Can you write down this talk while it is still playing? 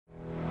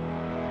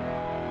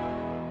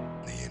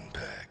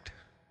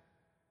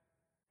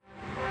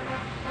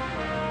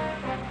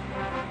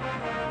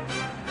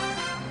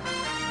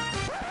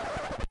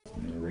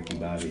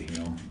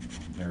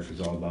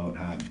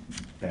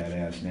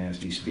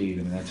nasty speed.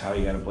 I mean, that's how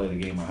you got to play the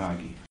game of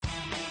hockey.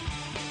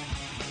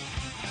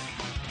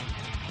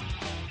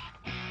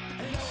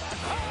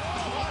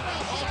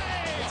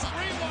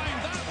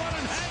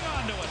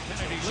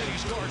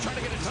 Trying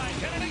to get it tied.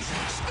 Kennedy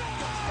scores!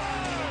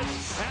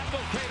 And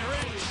Volkaner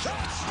in.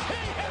 Shoots! He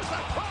hits the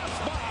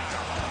crossbar!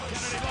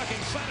 Kennedy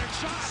looking center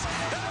shot.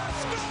 And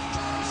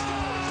a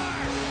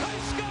score! They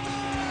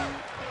score!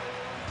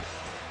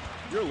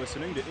 You're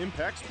listening to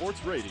Impact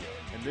Sports Radio,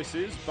 and this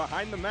is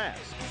Behind the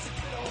Mask.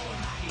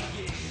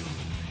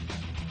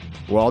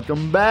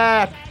 Welcome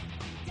back.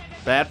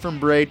 Bat from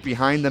Break,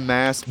 Behind the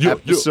Mask,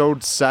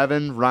 episode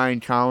 7. Ryan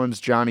Collins,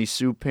 Johnny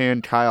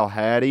Supan, Kyle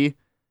Hattie.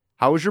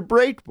 How was your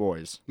break,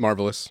 boys?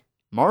 Marvelous.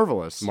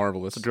 Marvelous.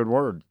 Marvelous. That's a good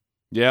word.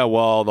 Yeah,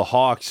 well, the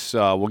Hawks,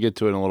 we'll get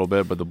to it in a little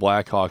bit, but the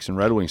Blackhawks and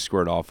Red Wings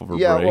squared off over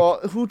break. Yeah, well,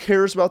 who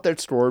cares about that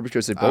score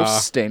because they both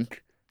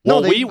stink.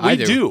 Well, No, we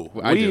do.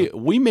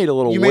 We made a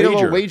little wager. You made a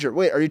little wager.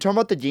 Wait, are you talking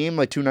about the game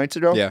like 2 nights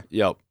ago? Yeah.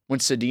 Yep. When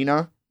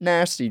Sedina?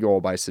 Nasty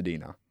goal by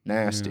Sedina.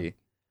 Nasty. Yeah.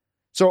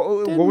 So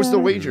what was the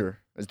wager?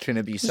 Can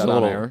it be set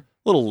on air?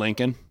 Little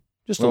Lincoln.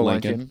 Just a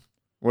Lincoln.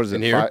 What is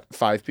it,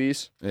 five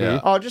piece? Yeah.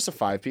 Oh, just a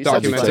 5 piece. I'll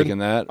That's be fine. taking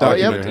that. Oh, In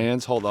yeah. your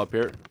hands. Hold up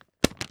here.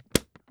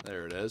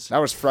 There it is. That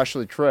was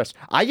freshly crisp.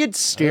 I get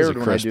scared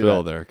when I do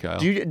bill that. there,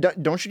 Kyle.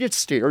 Don't you get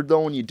scared, though,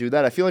 when you do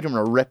that? I feel like I'm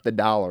going to rip the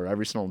dollar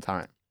every single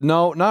time.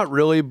 No, not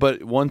really,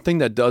 but one thing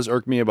that does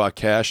irk me about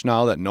cash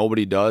now that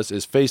nobody does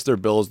is face their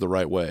bills the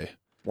right way.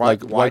 Why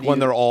When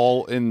they're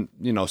all in,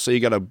 say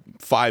you got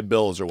 5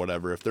 bills or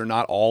whatever, if they're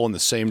not all in the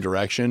same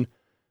direction,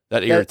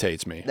 that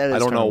irritates me. that is I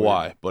don't know kinda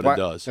why, weird. but Why- it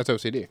does. That's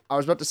OCD. I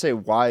was about to say,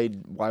 why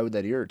would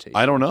that irritate you?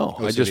 I don't know.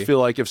 I just OCD. feel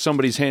like if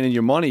somebody's handing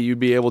you money, you'd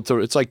be able to.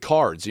 It's like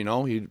cards, you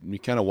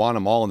kind of want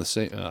them all in the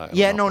same.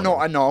 Yeah,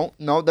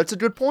 no, that's a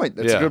good point.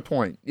 That's a good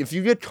point. If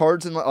you get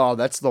cards in,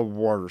 that's the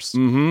worst.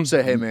 Mm-hmm.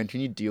 Say, hey man,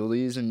 can you deal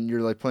these? And you're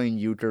like playing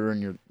euchre,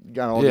 and you're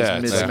got all this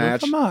it's like,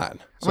 mismatch. come on.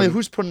 I'm like,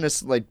 who's putting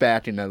this like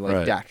back in a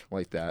Right. deck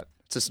like that?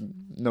 It's just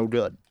no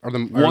good.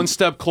 One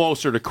step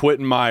closer to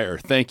Quentin Meyer.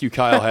 Thank you,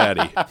 Kyle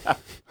Hattie.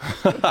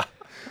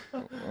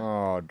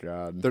 Oh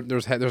god.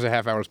 There's a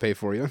half hour's pay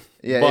for you.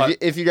 Yeah, But-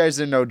 if you guys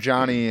didn't know,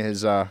 Johnny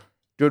is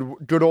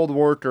good old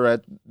worker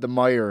at the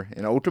Meyer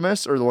in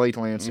Optimus or the Lake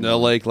Lansing. The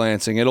Lake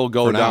Lansing. It'll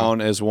go For now.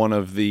 down as one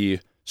of the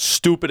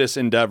stupidest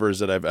endeavors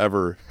that I've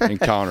ever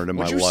encountered in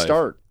my When'd you life.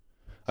 start?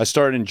 I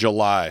started in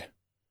July.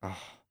 Oh.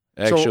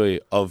 Actually,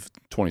 of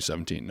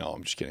 2017. No,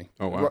 I'm just kidding.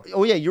 Oh, wow.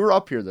 Oh yeah, you were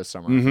up here this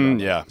summer.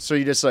 Yeah. So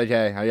you just like,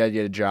 hey, I gotta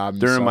get a job. and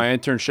During stuff. my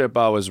internship,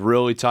 I was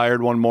really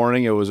tired one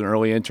morning. It was an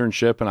early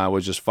internship, and I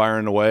was just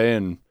firing away,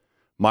 and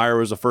Meyer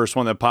was the first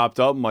one that popped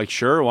up. I'm like,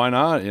 sure, why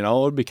not?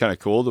 It'd be kind of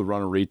cool to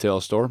run a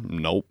retail store.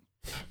 Nope.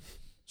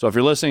 So if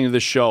you're listening to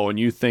this show and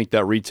you think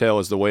that retail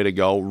is the way to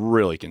go,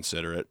 really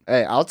consider it.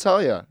 Hey, I'll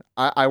tell you,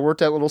 I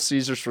worked at Little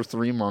Caesars for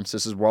 3 months.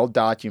 This is well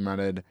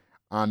documented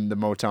on the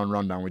Motown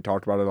Rundown. We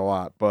talked about it a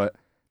lot, but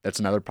that's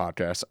another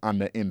podcast on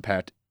the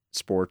Impact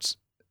Sports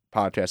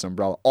podcast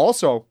umbrella.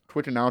 Also,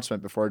 quick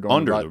announcement before I go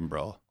Under on. the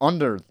umbrella.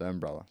 Under the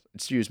umbrella.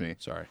 Excuse me.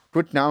 Sorry.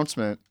 Quick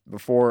announcement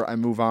before I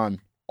move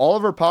on. All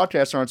of our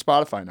podcasts are on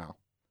Spotify now.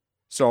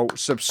 So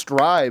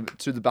subscribe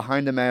to the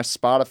Behind the Mask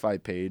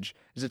Spotify page.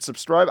 Is it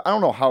subscribe? I don't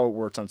know how it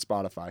works on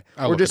Spotify.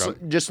 I'll Or look it just up.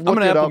 just I'm look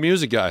an it Apple up.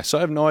 Music guy, so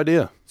I have no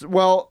idea.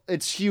 Well,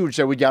 it's huge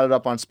that we got it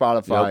up on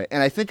Spotify. Yep.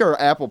 And I think our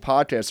Apple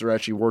podcasts are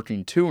actually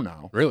working too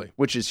now. Really?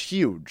 Which is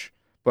huge.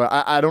 But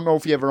I don't know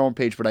if we have our own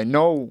page, but I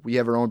know we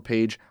have our own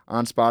page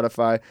on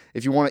Spotify.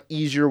 If you want an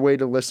easier way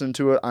to listen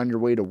to it on your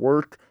way to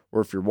work, or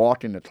if you're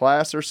walking to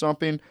class or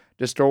something,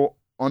 just go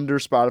under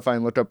Spotify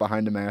and look up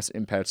Behind the Mask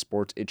Impact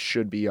Sports. It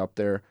should be up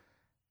there.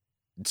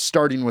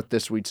 Starting with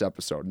this week's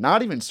episode.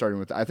 Not even starting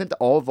with, I think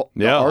all the all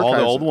the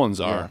archives old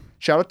ones are. Yeah.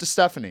 Shout out to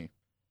Stephanie.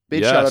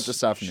 Big Yes. shout out to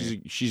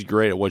Stephanie. She's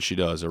great at what she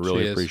does. I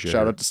really She is. appreciate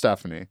Shout it. out to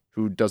Stephanie,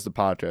 who does the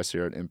podcast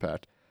here at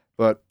Impact.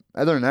 But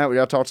other than that, we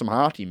got to talk some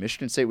hockey.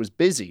 Michigan State was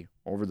busy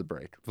over the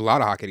break. A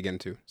lot of hockey to get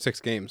into. 6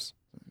 games.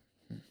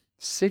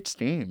 6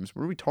 games.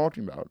 What are we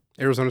talking about?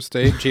 Arizona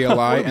State,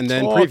 GLI, and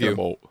then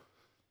preview.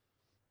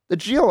 The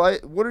GLI,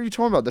 what are you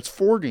talking about? That's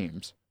 4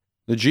 games.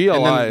 The And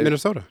GLI, then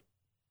Minnesota.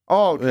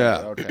 Oh, okay. Yeah.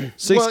 Okay.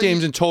 6 Well,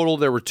 games in total.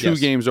 There were 2 Yes.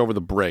 games over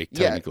the break,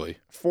 Yeah. technically.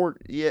 4,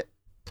 yeah.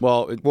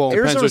 Well, it Well,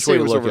 depends Arizona which way State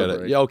you was look over at the it.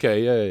 break. Yeah,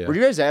 okay, yeah. Were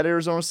you guys at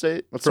Arizona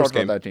State? Let's First talk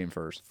game. about that team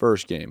first.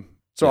 First game.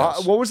 So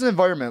Yes. what was the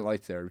environment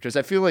like there? Because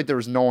I feel like there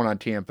was no one on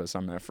campus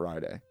on that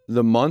Friday.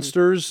 The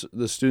Munsters,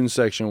 the student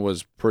section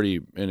was pretty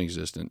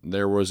inexistent.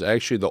 There was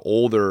actually the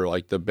older,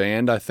 like the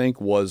band, I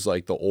think, was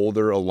like the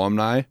older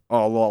alumni.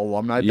 Oh, a little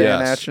alumni band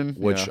Yes, action?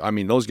 which, Yeah. I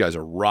mean, those guys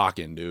are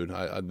rocking, dude.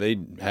 They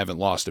haven't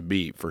lost a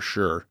beat for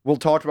sure. We'll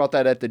talk about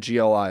that at the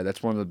GLI.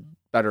 That's one of the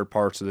better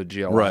parts of the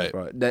GLI. Right.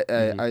 But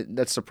that,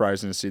 that's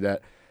surprising to see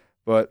that.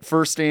 But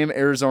first game,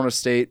 Arizona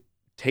State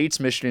takes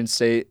Michigan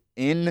State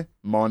in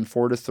Munn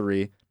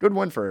 4-3. Good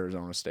win for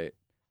Arizona State.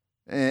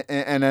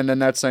 And then the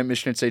next night,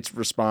 Michigan State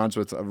responds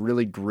with a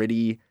really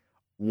gritty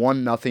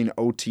 1-0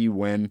 OT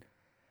win.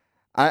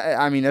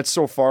 I mean, that's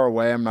so far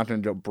away. I'm not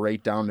going to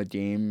break down the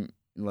game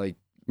like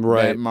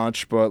that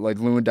much, but like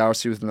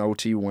Lewandowski was an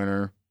OT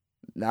winner.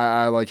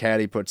 I like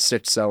Hattie put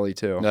Sitzelli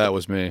too. That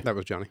was me. That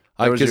was Johnny.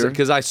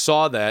 Because I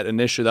saw that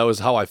initially. That was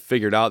how I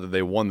figured out that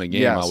they won the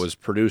game. Yes. I was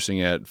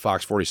producing at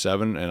Fox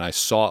 47, and I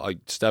saw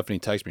Stephanie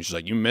text me. She's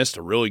like, "You missed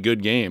a really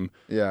good game."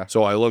 Yeah.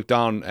 So I look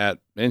down at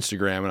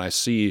Instagram, and I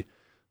see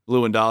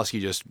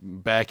Lewandowski just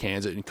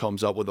backhands it and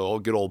comes up with a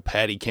good old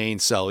Patty Kane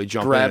celly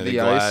jumping Grab into the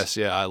the ice. glass.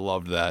 Yeah, I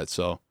loved that.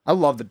 So I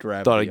love the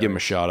drab. thought of I'd the give him a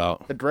ice. shout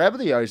out. The drab of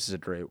the ice is a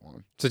great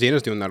one.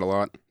 Sedina's doing that a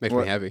lot. Makes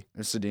What? me heavy.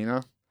 And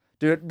Sedina,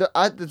 dude.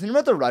 The thing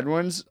about the Red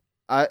Ones,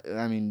 I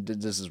mean,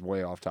 this is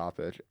way off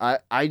topic.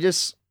 They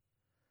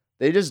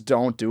just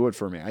don't do it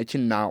for me. I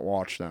cannot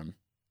watch them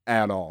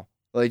at all.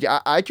 Like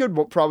I could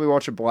probably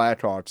watch the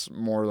Blackhawks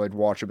more like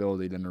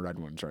watchability than the Red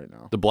Ones right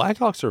now. The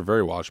Blackhawks are a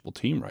very watchable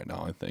team right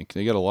now. I think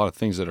they got a lot of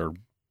things that are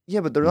Yeah,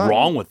 but they're not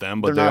wrong with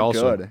them, but they're they not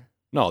also good.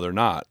 no, they're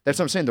not. That's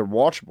what I'm saying. They're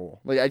watchable.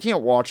 Like I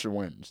can't watch the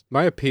wins.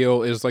 My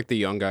appeal is like the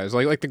young guys.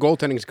 Like the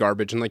goaltending's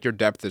garbage and like your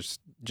depth is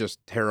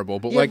just terrible.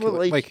 But Yeah, like but,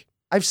 like,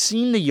 I've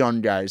seen the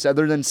young guys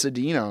other than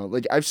Sedina.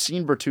 Like I've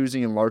seen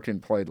Bertuzzi and Larkin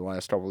play the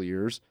last couple of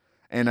years,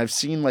 and I've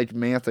seen like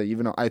Mantha.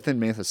 Even though I think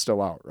Mantha's still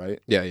out,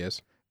 right? yeah, he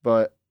is.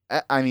 But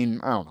I mean,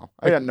 I don't know.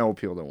 I got no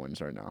appeal to wins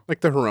right now.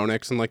 Like the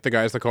Hironics and like the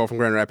guys that call from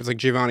Grand Rapids, like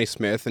Giovanni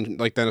Smith and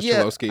like Dennis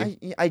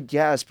Cholowski. I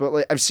guess, but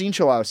like I've seen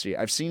Cholowski,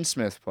 I've seen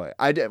Smith play.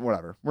 I did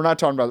whatever. We're not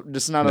talking about.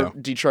 This is not No.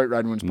 a Detroit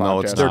Red Wings podcast. No,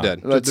 it's They're not.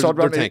 dead. Let's talk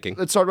about they're tanking.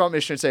 Let's talk about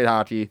Michigan State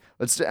hockey.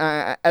 Let's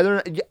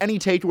any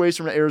takeaways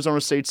from the Arizona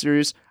State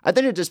series? I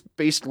think it just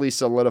basically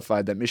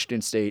solidified that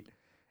Michigan State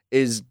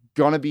is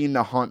gonna be in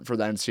the hunt for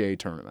the NCAA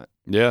tournament.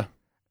 Yeah,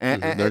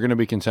 And, they're going to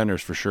be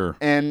contenders for sure.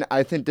 and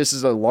I think this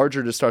is a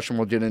larger discussion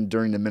we'll get in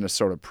during the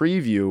Minnesota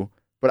preview.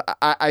 But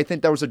I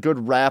think that was a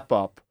good wrap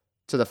up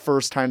to the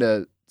first kind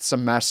of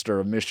semester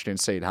of Michigan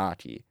State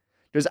hockey.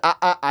 Because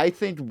I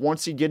think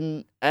once you get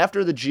in,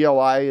 after the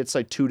GLI, it's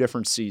like two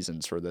different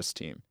seasons for this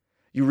team.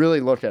 You really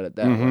look at it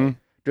that way.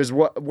 Because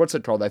what's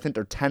it called? I think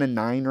they're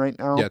 10-9 right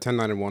now. Yeah,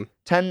 10-9-1.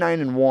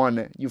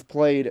 10-9-1. You've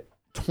played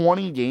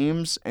 20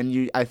 games,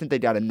 and I think they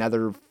got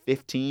another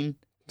 15.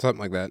 Something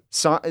like that.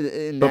 So,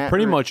 But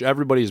pretty much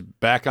everybody's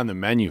back on the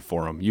menu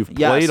for them. You've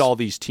Yes. played all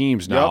these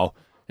teams now,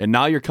 and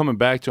now you're coming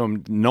back to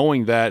them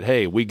knowing that,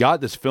 hey, we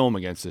got this film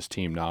against this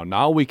team now.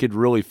 Now we could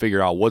really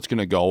figure out what's going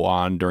to go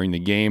on during the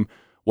game,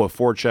 what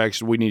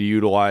forechecks we need to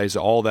utilize,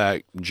 all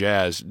that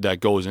jazz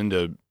that goes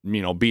into,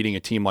 beating a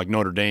team like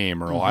Notre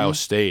Dame or Ohio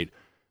State.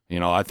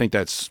 I think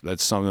that's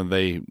something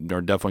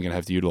they're definitely going to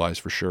have to utilize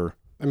for sure.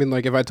 I mean,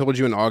 like if I told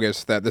you in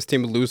August that this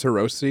team would lose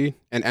Hiroshi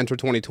and enter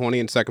 2020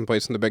 in second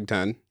place in the Big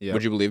Ten,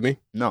 would you believe me?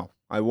 No,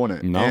 I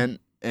wouldn't. No.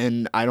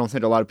 And I don't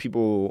think a lot of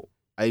people.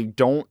 I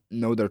don't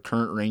know their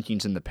current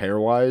rankings in the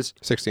pairwise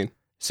 16.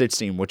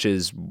 16, which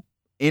is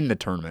in the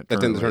tournament.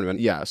 That's in the currently. tournament.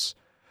 Yes.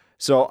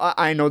 So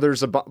I know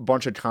there's a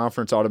bunch of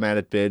conference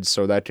automatic bids,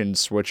 so that can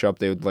switch up.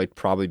 They would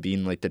probably be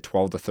in the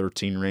 12 to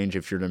 13 range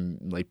if you're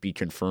to be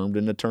confirmed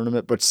in the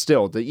tournament. But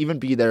still, to even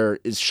be there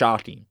is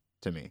shocking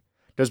to me.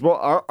 Because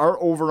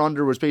our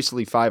over-under was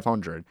basically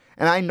 500.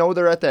 And I know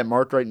they're at that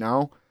mark right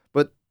now,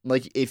 but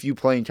if you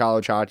play in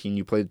college hockey and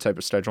you play the type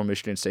of schedule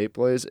Michigan State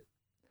plays,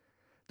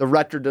 the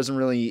record doesn't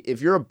really...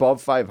 If you're above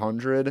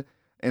 500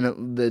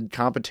 and the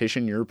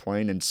competition you're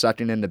playing in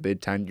second in the Big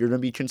Ten, you're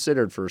going to be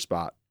considered for a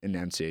spot in the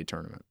NCAA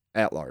tournament,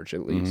 at large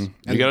at least.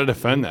 You got to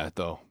defend that,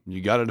 though.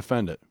 You got to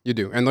defend it. You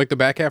do. And the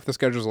back half of the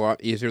schedule is a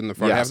lot easier than the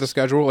front half of the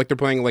schedule. They're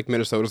playing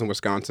Minnesota's and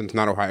Wisconsin's,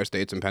 not Ohio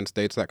State's and Penn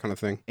State's, that kind of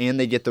thing. And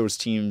they get those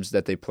teams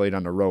that they played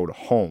on the road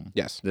home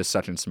this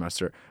second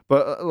semester.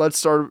 But let's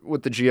start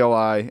with the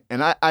GLI.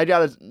 And I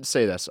got to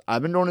say this.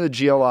 I've been going to the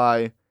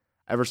GLI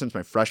ever since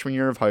my freshman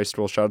year of high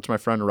school. Shout out to my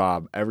friend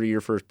Rob. Every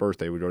year for his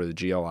birthday, we go to the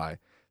GLI.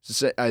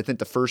 So I think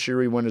the first year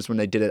we went is when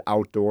they did it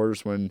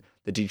outdoors, when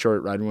the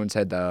Detroit Red Wings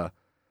had the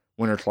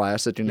Winter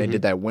Classic, and they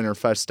did that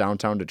Winterfest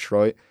downtown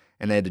Detroit,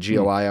 and they had the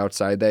GLI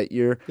outside that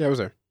year. Yeah, I was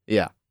there.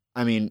 Yeah.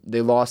 I mean, they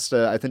lost,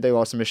 I think they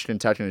lost to Michigan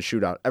Tech in a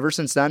shootout. Ever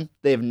since then,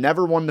 they have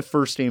never won the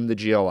first game of the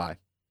GLI.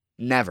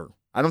 Never.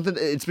 I don't think,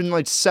 it's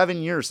been 7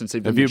 years since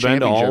they've been Have you the been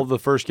to all championship. of the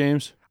first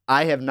games?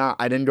 I have not.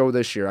 I didn't go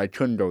this year. I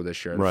couldn't go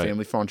this year at a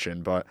family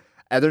function. But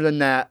other than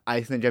that,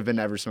 I think I've been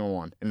to every single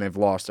one, and they've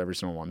lost every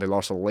single one. They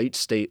lost a late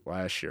state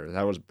last year.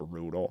 That was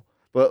brutal.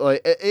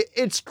 But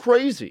it's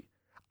crazy.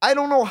 I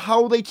don't know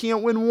how they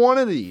can't win one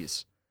of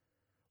these.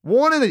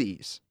 One of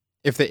these.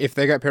 If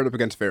they got paired up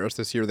against Ferris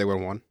this year, they would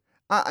have won.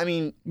 I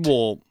mean,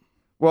 well,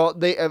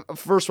 they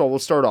first of all, we'll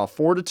start off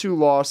 4-2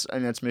 loss,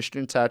 and that's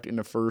Michigan Tech in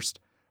the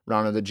first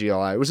round of the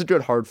GLI. It was a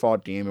good,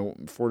 hard-fought game.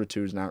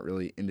 4-2 is not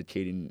really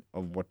indicating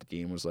of what the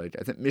game was like.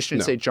 I think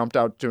Michigan State jumped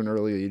out to an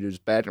early lead. It was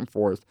back and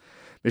forth.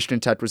 Michigan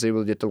Tech was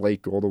able to get the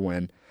late goal to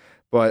win.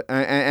 But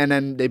and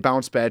then they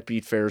bounced back,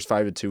 beat Ferris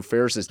 5-2.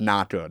 Ferris is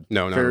not good.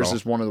 No, not Ferris at all.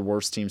 is one of the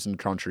worst teams in the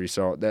country.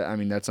 So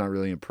that's not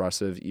really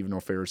impressive. Even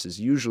though Ferris is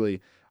usually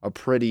a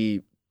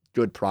pretty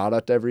good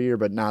product every year,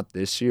 but not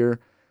this year.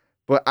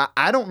 But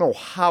I don't know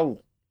how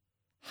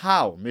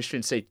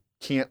Michigan State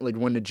can't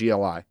win the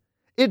GLI.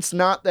 It's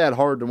not that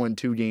hard to win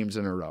 2 games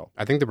in a row.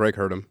 I think the break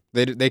hurt them.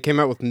 They came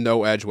out with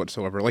no edge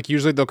whatsoever. Like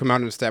usually they'll come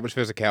out and establish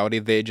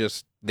physicality. They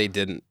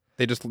didn't.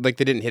 They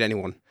didn't hit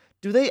anyone.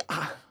 Do they?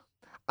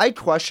 I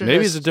question.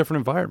 Maybe this. it's a different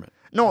environment.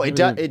 No, it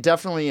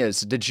definitely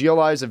is. The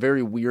GLI is a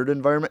very weird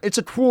environment. It's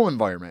a cool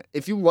environment.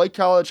 If you like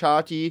college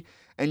hockey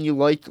and you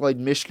like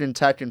Michigan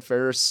Tech and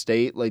Ferris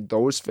State, like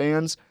those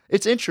fans,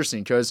 it's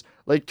interesting because,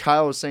 like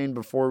Kyle was saying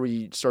before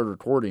we started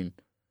recording,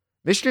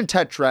 Michigan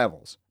Tech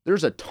travels.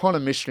 There's a ton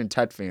of Michigan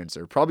Tech fans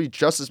there, probably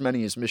just as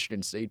many as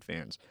Michigan State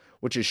fans,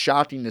 which is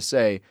shocking to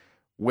say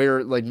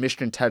where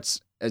Michigan Tech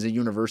as a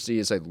university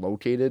is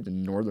located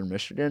in northern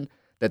Michigan,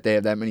 that they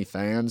have that many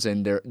fans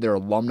and their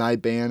alumni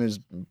band is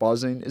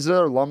buzzing. Is it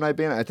their alumni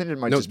band? I think it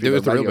might just be the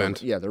real band.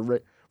 Yeah,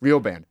 their real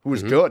band, who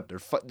is good.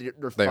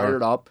 They're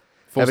fired up.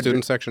 Full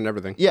student section,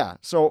 everything. Yeah,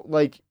 so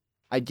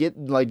I get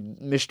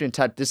Michigan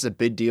Tech, this is a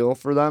big deal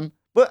for them,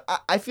 but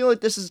I feel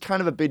like this is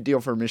kind of a big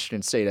deal for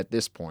Michigan State at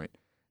this point.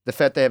 The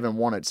fact they haven't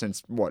won it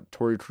since,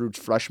 Torrey Krug's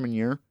freshman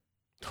year?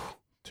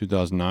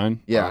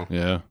 2009? Yeah.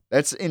 Yeah.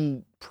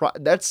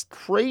 That's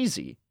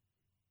crazy.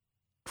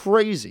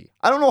 Crazy.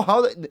 I don't know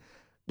how...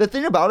 The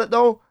thing about it,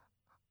 though,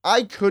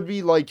 I could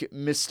be,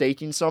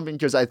 mistaking something,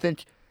 because I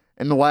think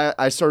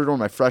I started on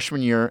my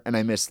freshman year, and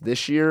I missed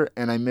this year,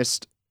 and I've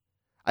missed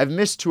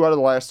 2 out of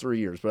the last 3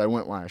 years, but I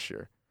went last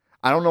year.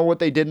 I don't know what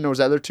they did in those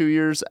other 2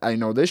 years. I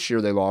know this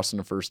year they lost in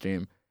the first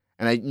game.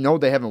 And I know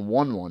they haven't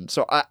won one.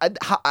 So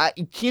I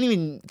can't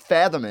even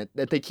fathom it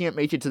that they can't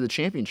make it to the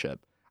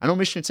championship. I know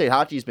Michigan State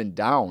hockey's been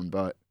down,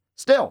 but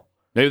still.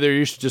 Maybe they're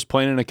used to just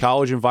playing in a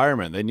college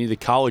environment. They need the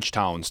college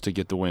towns to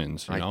get the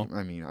wins, you know?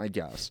 I mean, I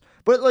guess.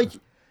 But,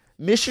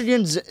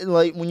 Michigan's,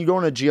 when you go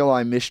on a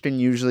GLI, Michigan,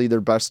 usually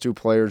their best 2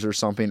 players or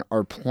something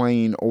are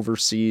playing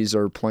overseas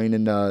or playing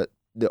in the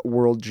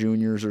World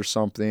Juniors or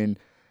something.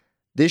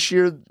 This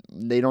year,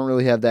 they don't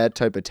really have that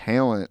type of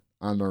talent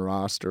on their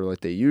roster like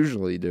they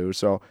usually do.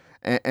 So,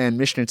 and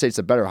Michigan State's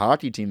a better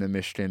hockey team than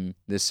Michigan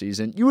this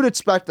season. You would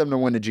expect them to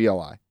win the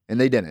GLI, and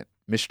they didn't.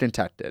 Michigan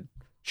Tech did.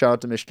 Shout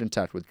out to Michigan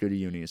Tech with good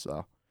unis,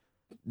 though.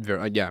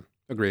 Yeah,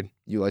 agreed.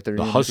 You like their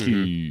The unis?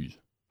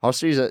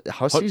 Huskies.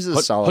 Huskies is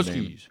a solid name.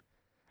 Huskies.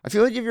 I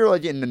feel like if you're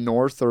in the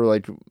north or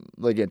like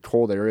a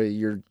cold area,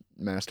 your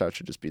mascot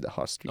should just be the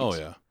Huskies. Oh,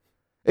 yeah.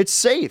 It's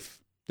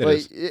safe. It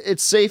is.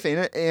 It's safe, ain't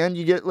it? And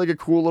you get a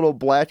cool little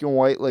black and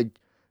white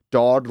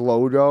dog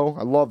logo.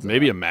 I love that.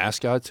 Maybe a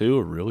mascot, too,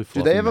 a really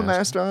fluffy Do they have a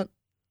mascot?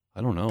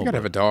 I don't know. You gotta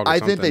have a dog or I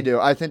something. think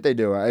they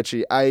do.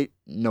 Actually, I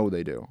know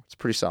they do. It's a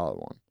pretty solid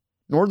one.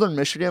 Northern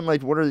Michigan,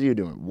 what are you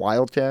doing?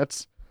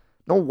 Wildcats?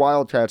 No,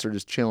 Wildcats are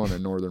just chilling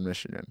in Northern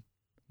Michigan.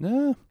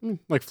 Nah.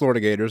 Like Florida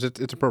Gators,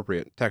 it's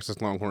appropriate.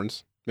 Texas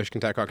Longhorns,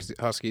 Michigan Tech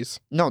Huskies.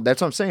 No, that's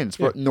what I'm saying.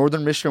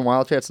 Northern Michigan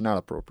Wildcats not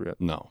appropriate.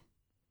 No.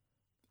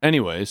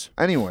 Anyways,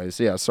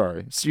 yeah, sorry.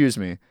 Excuse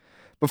me.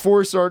 Before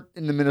we start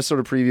in the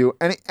Minnesota preview,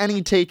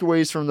 any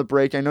takeaways from the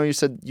break? I know you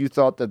said you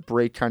thought the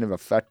break kind of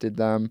affected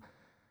them.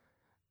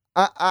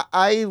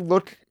 I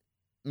look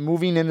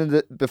moving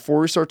into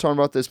before we start talking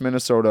about this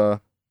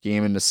Minnesota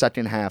game in the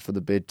second half of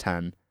the Big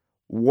Ten,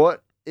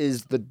 what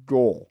is the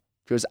goal?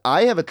 Because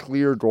I have a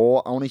clear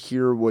goal. I want to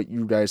hear what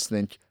you guys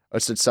think a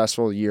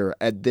successful year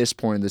at this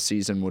point in the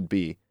season would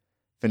be,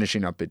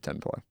 finishing up Big Ten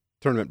play.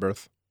 Tournament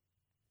berth.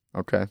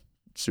 Okay.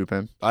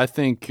 Supan? I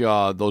think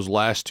those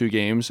last 2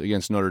 games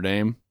against Notre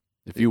Dame,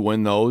 if you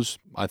win those,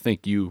 I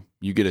think you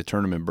get a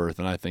tournament berth.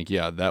 And I think,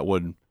 that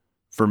would,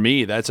 for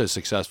me, that's a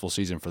successful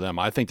season for them.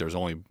 I think there's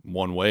only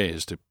one way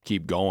is to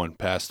keep going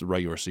past the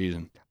regular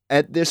season.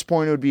 At this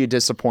point, it would be a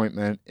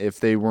disappointment if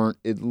they weren't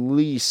at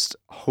least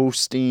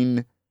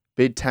hosting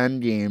Big Ten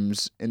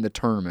games in the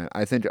tournament.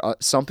 I think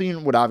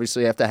something would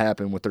obviously have to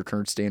happen with their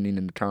current standing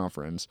in the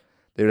conference.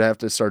 They would have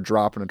to start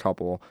dropping a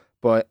couple,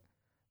 but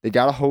they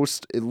got to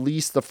host at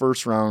least the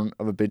first round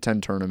of a Big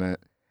Ten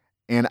tournament.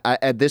 And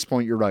at this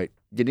point, you're right.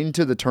 Getting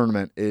to the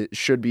tournament, it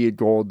should be a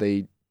goal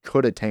they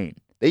could attain.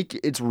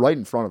 It's right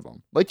in front of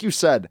them. Like you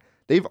said,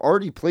 they've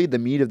already played the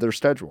meat of their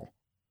schedule.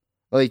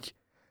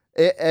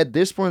 At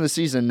this point in the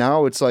season,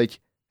 now it's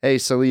hey,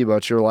 Saliba,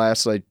 it's your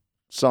last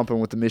something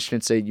with the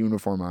Michigan State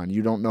uniform on.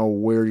 You don't know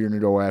where you're going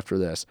to go after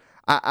this.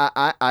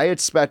 I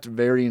expect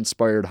very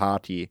inspired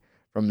hockey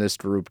from this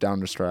group down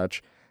the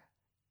stretch.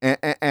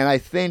 And I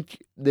think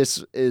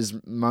this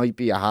might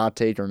be a hot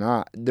take or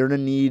not. They're going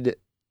to need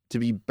to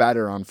be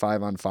better on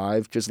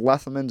 5-on-5 because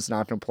Lethemann's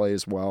not going to play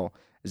as well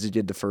as he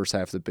did the first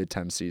half of the Big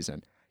Ten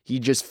season. He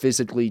just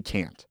physically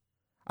can't.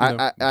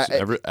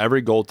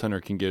 Every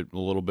goaltender can get a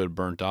little bit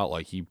burnt out,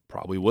 like he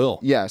probably will.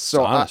 Yeah,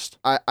 so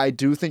I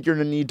do think you're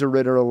going to need to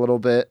Ritter a little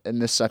bit in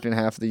this second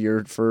half of the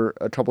year for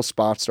a couple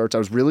spot starts. I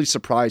was really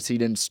surprised he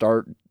didn't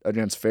start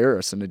against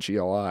Ferris in the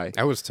GLI.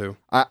 I was too.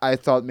 I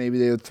thought maybe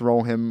they would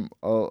throw him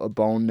a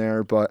bone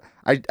there, but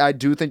I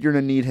do think you're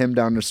going to need him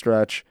down the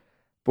stretch.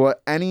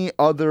 But any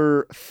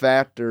other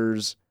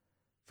factors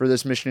for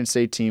this Michigan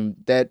State team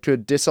that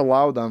could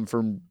disallow them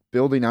from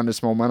building on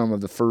this momentum of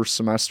the first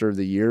semester of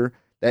the year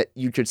that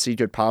you could see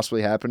could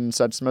possibly happen in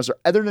such semester,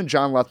 other than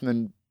John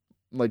Lethemon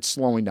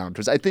slowing down?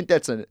 Because I think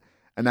that's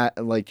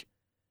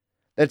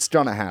That's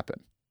gonna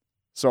happen.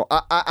 So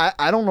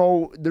I don't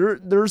know.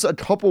 There's a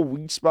couple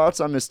weak spots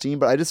on this team,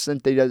 but I just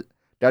think they got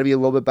to be a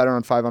little bit better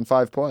on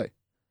 5-on-5 play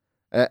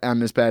on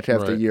this back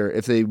half of the year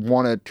if they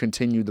want to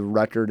continue the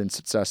record and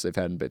success they've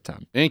had in Big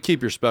Ten. And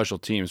keep your special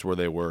teams where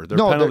they were. Their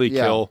penalty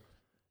kill.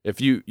 If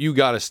you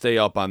got to stay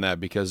up on that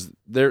because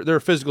they're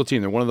a physical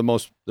team.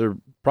 They're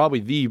probably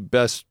the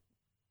best,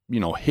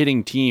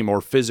 hitting team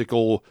or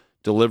physical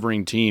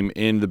delivering team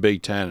in the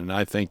Big Ten. And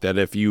I think that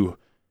if you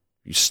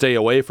stay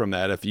away from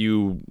that, if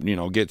you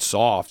get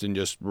soft and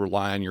just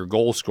rely on your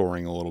goal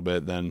scoring a little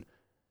bit, then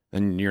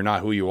you're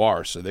not who you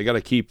are. So they got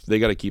to keep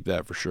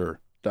that for sure.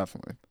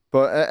 Definitely.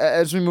 But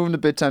as we move into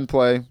Big Ten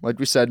play, like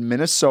we said,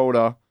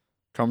 Minnesota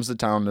comes to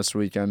town this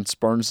weekend.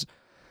 Spartans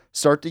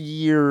start the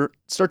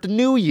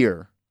new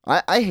year.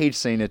 I hate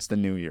saying it's the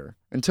new year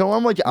until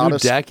I'm like out New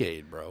of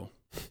decade, bro.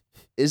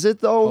 Is it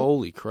though?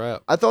 Holy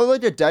crap! I thought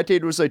like a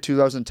decade was like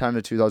 2010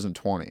 to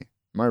 2020.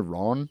 Am I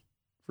wrong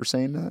for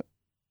saying that?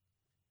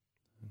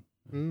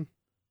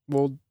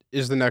 Well,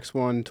 is the next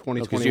one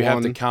 2021? Because you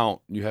have to count.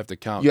 You have to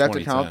count. You have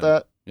to count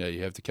that. Yeah,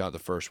 you have to count the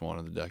first one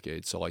of the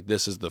decade. So like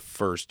this is the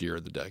first year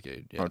of the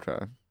decade. Yeah. Okay.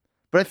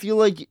 But I feel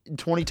like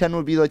 2010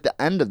 would be like the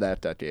end of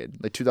that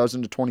decade, like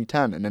 2000 to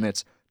 2010, and then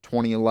it's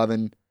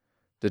 2011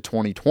 to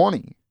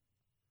 2020.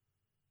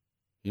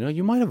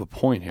 You might have a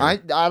point here. I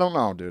don't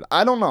know, dude.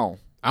 I don't know.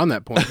 On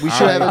that point, We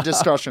should have a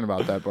discussion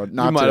about that, but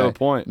not you might today. have a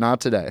point. Not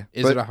today.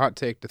 Is it a hot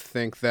take to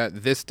think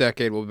that this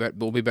decade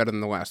will be better than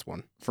the last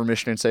one? For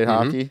Michigan State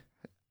hockey?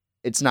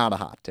 It's not a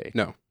hot take.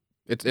 No,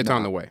 it's No.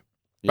 on the way.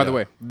 By the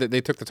way,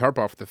 they took the tarp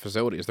off the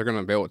facilities. They're going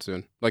to unveil it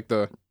soon. Like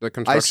the I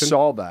construction.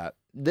 saw that.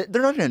 They're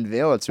not going to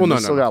unveil it soon. Well, no,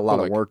 They still no, got a lot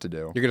but of like, work to do.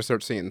 You're going to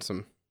start seeing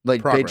some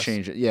Like progress. big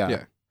changes. Yeah.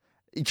 Yeah.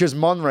 Because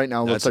Munn right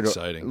now That's looks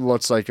exciting.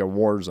 like a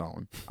war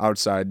zone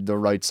outside the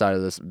right side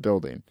of this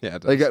building. Yeah,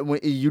 it does. Like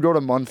when you go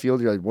to Munn Field,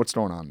 you're like, what's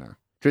going on there?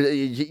 'Cause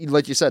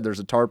like you said, there's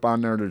a tarp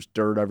on there. There's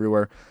dirt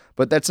everywhere.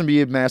 But that's going to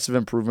be a massive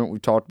improvement.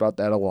 We've talked about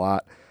that a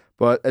lot.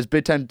 But as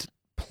Big Ten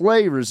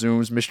play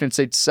resumes, Michigan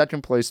State's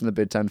second place in the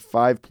Big Ten,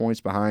 5 points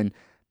behind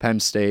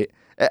Penn State.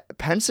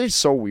 Penn State's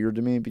so weird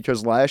to me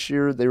because last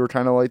year they were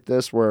kind of like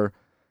this where,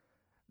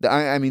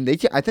 I think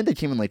they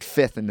came in like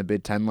 5th in the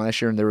Big Ten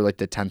last year and they were like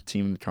the 10th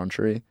team in the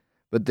country.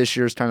 But this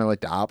year's kind of like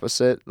the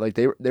opposite. Like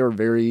they were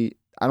very,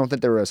 I don't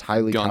think they were as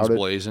highly Guns touted.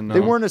 blazing. They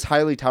weren't as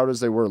highly touted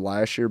as they were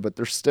last year, but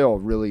they're still a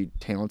really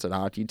talented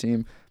hockey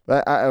team.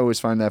 But I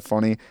always find that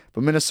funny.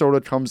 But Minnesota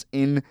comes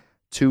in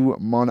to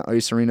Munn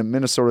Ice Arena.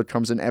 Minnesota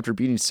comes in after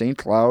beating St.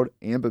 Cloud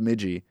and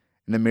Bemidji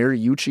in the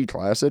Mariucci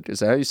Classic. Is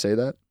that how you say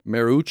that?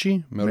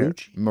 Marucci.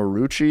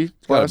 Marucci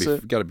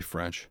Classic. Got to be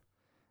French.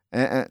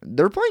 And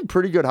they're playing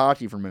pretty good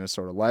hockey for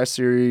Minnesota. Last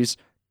series,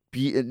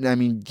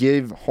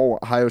 give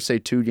Ohio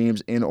State 2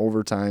 games in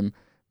overtime.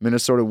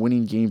 Minnesota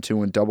winning game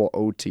 2 in double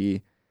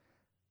OT.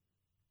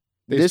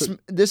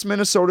 This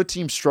Minnesota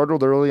team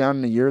struggled early on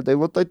in the year. They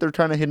look like they're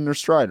kind of hitting their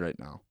stride right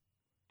now.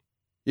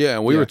 Yeah,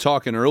 and we were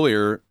talking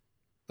earlier,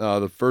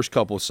 the first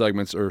couple of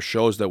segments or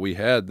shows that we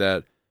had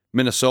that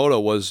Minnesota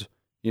was,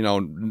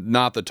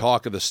 not the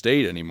talk of the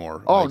state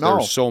anymore. Oh, no.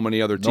 There's so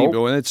many other teams,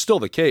 and it's still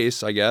the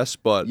case, I guess.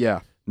 But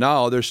Yeah.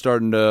 now they're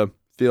starting to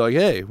feel like,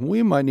 hey,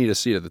 we might need a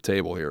seat at the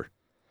table here,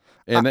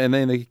 and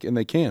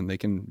they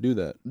can do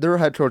that. Their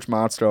head coach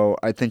Matsuo,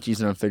 I think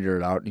he's gonna figure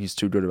it out. He's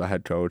too good of a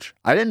head coach.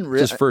 I didn't It's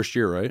really. his first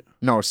year, right?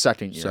 No,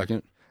 second year.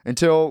 Second.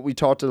 Until we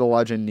talked to the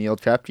legend Neil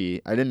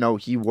Kepke, I didn't know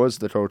he was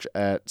the coach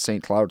at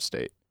St. Cloud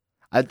State.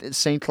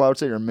 St. Cloud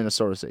State or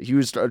Minnesota State. He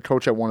was a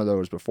coach at one of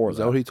those before Is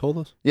that what he told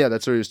us? Yeah,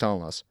 that's what he was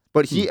telling us.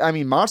 But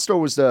Matsuo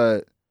was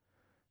the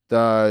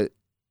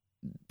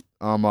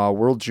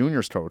World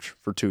Juniors coach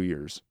for 2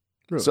 years.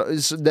 Really?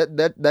 So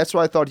that's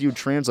why I thought he would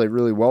translate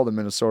really well to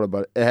Minnesota,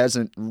 but it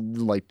hasn't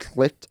like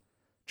clicked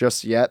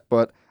just yet.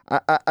 But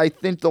I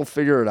think they'll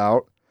figure it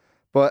out.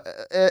 But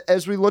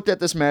as we looked at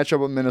this matchup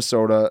with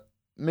Minnesota,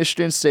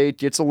 Michigan State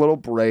gets a little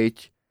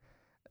break.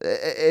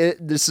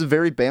 This is a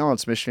very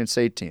balanced Michigan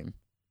State team.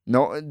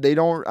 No, they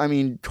don't.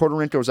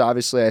 Todorenko's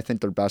obviously, I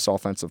think, their best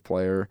offensive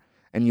player.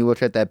 And you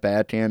look at that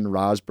backhand,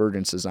 Rosberg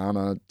and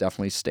Cezanna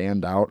definitely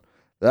stand out.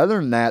 But other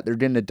than that, they're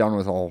getting it done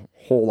with a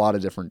whole lot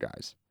of different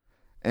guys.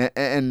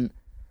 And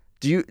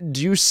do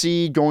you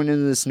see going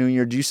into this new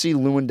year, do you see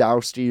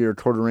Lewandowski or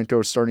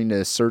Todorenko starting to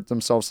assert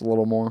themselves a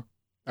little more?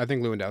 I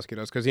think Lewandowski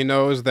does because he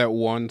knows that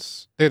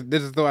once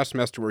this is the last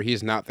semester where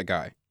he's not the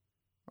guy.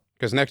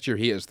 Because next year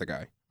he is the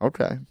guy.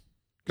 Okay.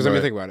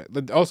 Because think about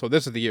it. Also,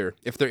 this is the year.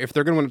 If they're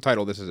going to win a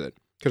title, this is it.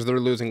 Because they're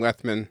losing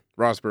Lethman,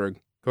 Rosberg,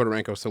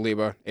 Kodorenko,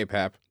 Saliba,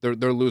 APAP.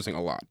 They're losing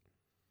a lot.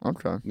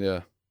 Okay.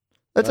 Yeah.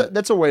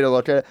 That's a way to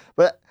look at it.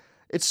 But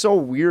it's so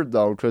weird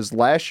though, because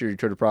last year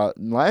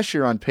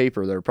on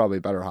paper they're probably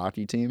a better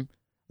hockey team.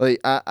 Like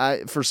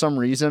I for some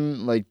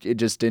reason, like it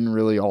just didn't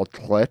really all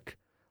click.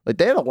 Like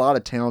they had a lot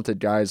of talented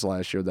guys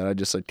last year that I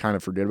just kind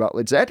of forget about.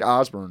 Like Zach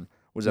Osborne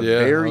was a Yeah,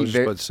 I very, was just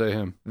very, about to say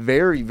him.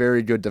 very,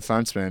 very good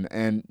defenseman,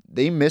 and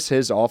they miss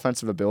his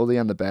offensive ability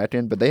on the back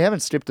end, but they haven't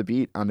skipped a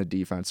beat on the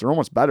defense. They're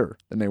almost better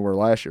than they were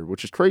last year,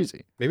 which is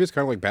crazy. Maybe it's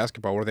kind of like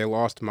basketball where they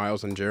lost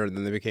Miles and Jared, and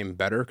then they became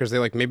better because they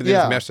maybe they Yeah.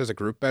 just meshed as a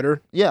group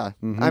better. Yeah,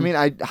 Mhm. I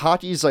mean,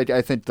 hockey's like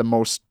I think the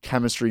most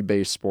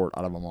chemistry-based sport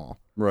out of them all.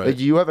 Right. Like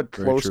you have a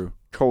Very close, true.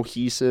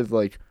 cohesive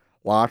like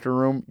locker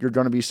room, you're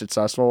going to be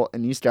successful.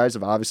 And these guys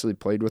have obviously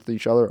played with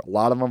each other. A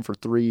lot of them for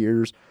 3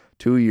 years,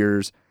 2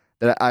 years.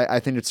 That I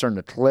think it's starting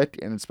to click,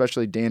 and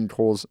especially Dan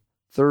Cole's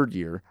third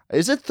year.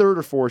 Is it third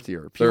or fourth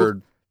year?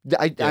 Third.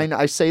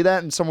 I say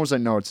that, and someone was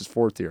like, "No, it's his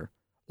fourth year."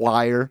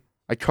 Liar.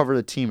 I cover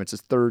the team. It's his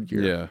third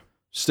year. Yeah.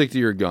 Stick to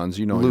your guns.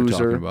 You know what Loser.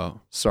 you're talking about.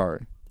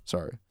 Sorry.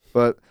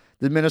 But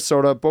the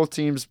Minnesota, both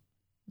teams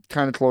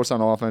kind of close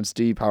on offense,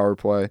 D power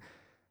play.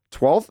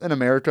 12th in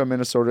America,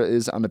 Minnesota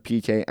is on the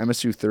PK,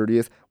 MSU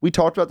 30th. We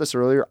talked about this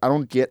earlier. I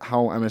don't get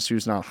how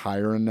MSU's not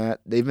higher in that.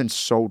 They've been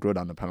so good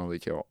on the penalty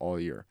kill all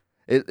year.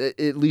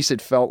 At least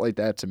it felt like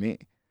that to me.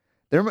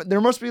 There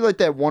must be like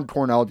that one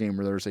Cornell game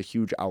where there's a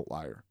huge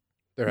outlier.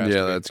 There has to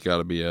Yeah, be. that's got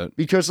to be it.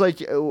 Because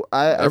like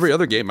Every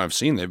other game I've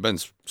seen, they've been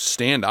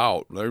stand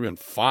out. They've been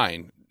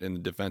fine in the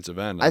defensive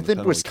end. on I the think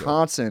penalty kill.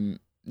 Wisconsin,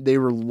 they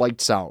were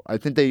lights out. I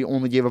think they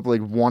only gave up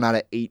like 1 out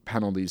of 8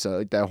 penalties.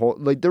 Like that whole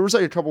there was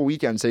like a couple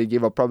weekends they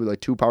gave up probably like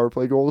 2 power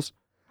play goals,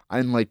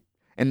 and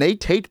they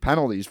take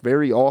penalties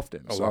very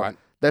often. A So lot.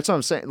 that's what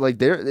I'm saying.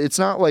 Like it's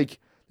not like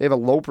they have a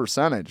low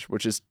percentage,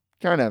 which is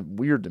kind of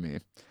weird to me.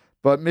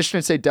 But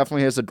Michigan State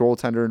definitely has a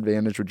goaltender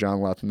advantage with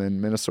John Lethman.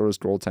 Minnesota's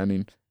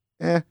goaltending,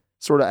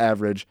 sort of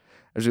average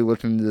as we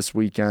look into this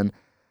weekend.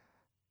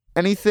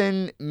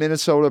 Anything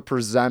Minnesota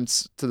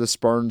presents to the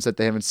Spartans that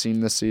they haven't seen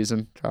this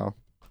season, Kyle?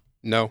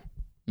 No.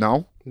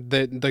 No?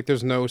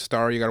 There's no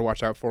star you got to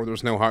watch out for.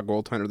 There's no hot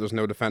goaltender. There's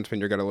no defenseman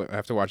you're going to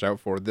have to watch out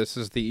for. This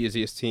is the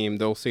easiest team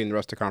they'll see in the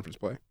rest of conference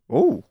play.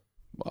 Oh,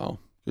 Wow.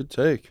 Good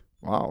take.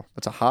 wow.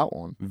 That's a hot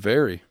one.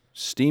 Very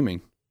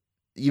steaming.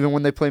 Even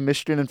when they play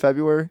Michigan in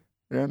February?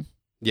 Yeah.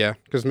 Yeah,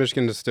 because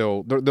Michigan is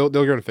still they're going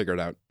to figure it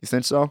out. You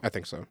think so? I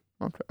think so.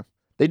 Okay.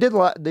 They did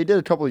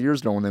a couple of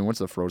years ago when they went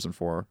to the Frozen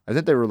Four. I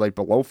think they were like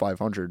below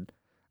 500.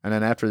 And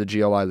then after the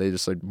GLI, they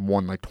just like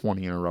won like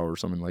 20 in a row or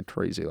something like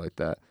crazy like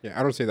that. Yeah,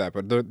 I don't see that,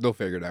 but they'll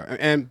figure it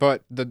out.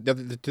 But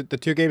the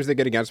 2 games they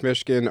get against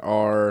Michigan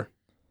are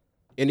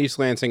in East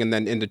Lansing and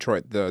then in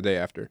Detroit the day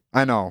after.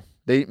 I know.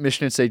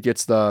 Michigan State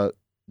gets the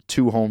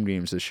 2 home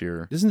games this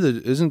year. Isn't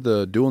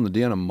the duel in the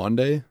D on a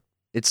Monday?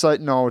 It's like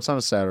no, it's on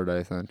a Saturday,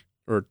 I think.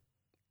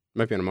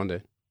 Might be on a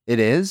Monday It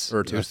is? or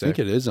a I Tuesday. think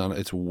it is on.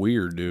 It's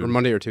weird, dude. Or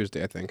Monday or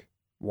Tuesday, I think.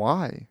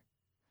 Why?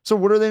 So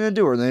what are they gonna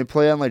do? Are they gonna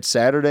play on like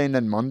Saturday and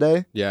then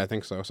Monday? Yeah, I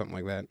think so. Something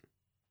like that.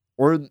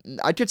 Or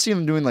I could see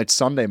them doing like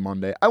Sunday,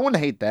 Monday. I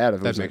wouldn't hate that if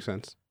it That was makes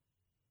sense.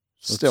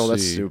 still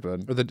Let's that's see.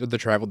 stupid. Or the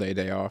travel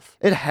day off.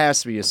 It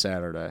has to be a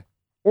Saturday.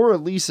 Or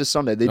at least a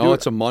Sunday. They No, do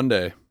it's a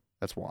Monday.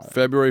 that's wild.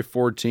 February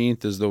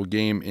 14th is the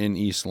game in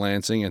East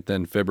Lansing, and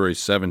then February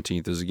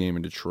 17th is a game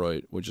in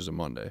Detroit, which is a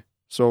Monday,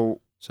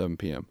 So 7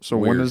 p.m. so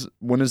Weird.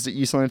 when is the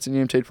East Lansing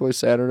game take place?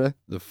 Saturday?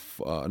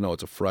 No,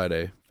 it's a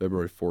Friday,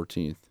 February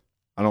 14th.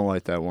 I don't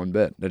like that one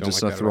bit. That Don't just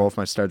like gonna that at throw all. off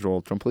my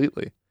schedule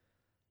completely.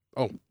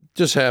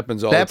 Just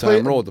happens all That the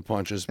time. play- Roll with the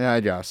punches. Yeah, I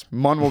guess.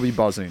 Mun will be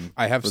buzzing.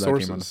 I have for that game on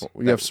the sources. phone.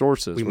 We have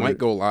sources. We What might are-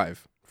 go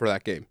live for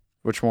that game.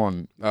 Which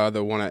one?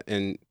 The one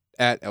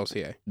at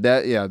LCA.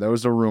 That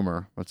was a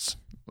rumor. Let's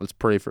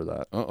pray for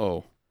that.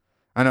 Uh-oh.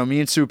 I know me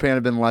and Supan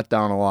have been let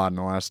down a lot in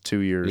the last 2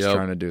 years Yep.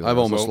 trying to do that. I've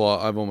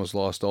almost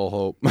lost all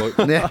hope.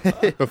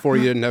 Before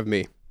you didn't have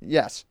me.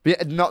 Yes. Yeah,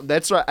 no,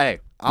 that's right. Hey,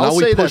 now I'll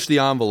we say push this. the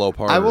envelope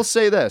harder. I will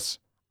say this.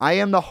 I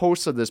am the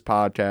host of this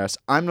podcast.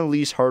 I'm the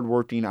least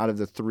hardworking out of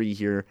the 3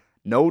 here.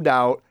 No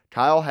doubt.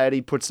 Kyle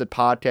Hattie puts the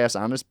podcast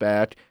on his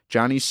back.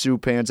 Johnny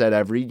Supan's at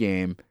every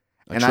game.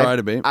 I try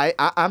to be.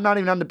 I'm not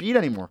even on the beat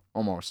anymore,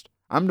 almost.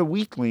 I'm the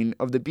weakling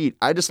of the beat.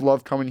 I just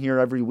love coming here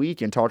every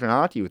week and talking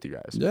hockey with you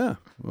guys. Yeah.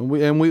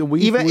 We're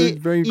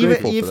very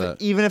grateful for that.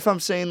 Even if I'm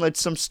saying like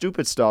some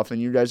stupid stuff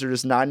and you guys are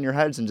just nodding your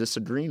heads and just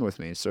agreeing with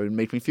me, so it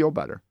make me feel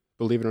better.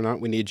 Believe it or not,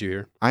 we need you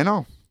here. I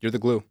know. You're the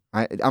glue.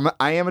 I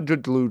am a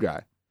good glue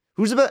guy.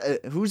 Who's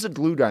the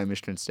glue guy in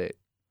Michigan State?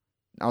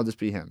 I'll just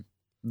be him.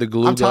 The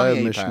glue I'm guy Tommy of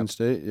Apap. Michigan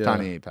State. Yeah.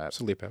 Tony Apap.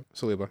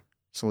 Saliba.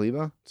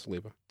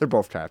 Saliba? They're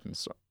both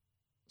captains.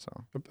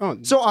 So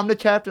Oh, I'm the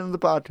captain of the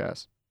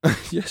podcast.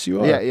 Yes,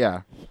 you are.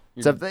 Yeah.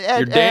 Except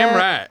You're damn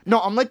right. No,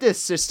 I'm like the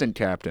assistant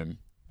captain.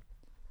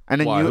 And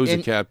then Why? Who's the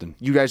and captain?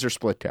 you guys are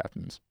split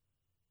captains.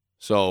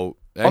 So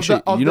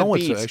actually, of you know the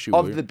what's beats, actually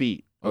of weird? the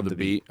beat. Of the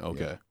beat.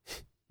 Okay.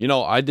 You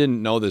know, I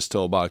didn't know this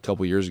till about a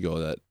couple years ago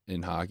that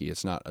in hockey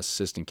it's not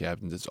assistant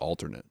captains, it's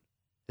alternate.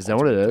 Is that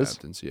what it Alternate is?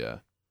 Captains, yeah.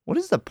 What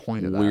is the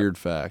point of that? Weird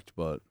fact,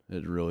 but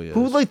it really is.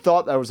 Who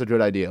thought that was a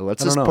good idea?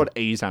 Let's I don't just know. put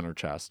A's on her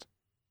chest.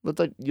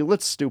 You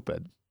look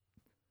stupid.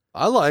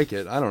 I like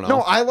it. I don't know. No,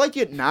 I like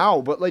it now,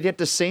 but like at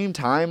the same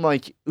time,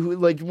 like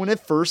when it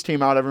first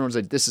came out, everyone was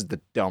like, "This is the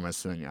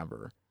dumbest thing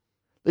ever."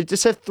 Like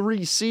just have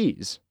 3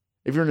 C's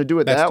if you're gonna do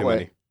it that's that too way.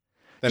 many.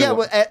 Then Yeah,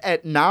 what? but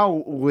at now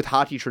with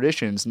hockey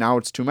traditions, now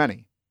it's too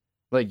many.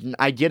 Like,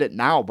 I get it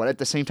now, but at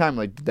the same time,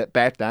 like that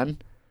back then,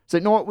 it's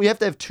like, no, what? We have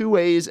to have 2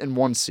 A's and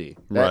 1 C.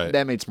 Right.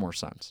 That makes more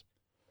sense.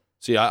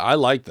 See, I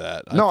like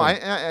that.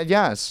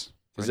 Yes.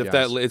 Because if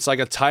it's like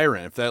a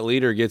tyrant, if that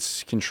leader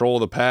gets control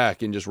of the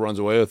pack and just runs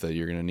away with it,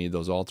 you're going to need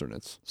those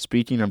alternates.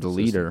 Speaking of the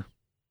leader,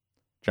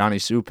 Johnny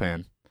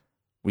Supan.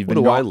 What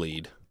do I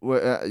lead?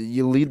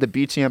 You lead the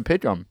BTM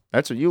pick'em.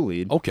 That's what you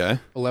lead. Okay.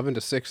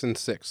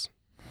 11-6-6.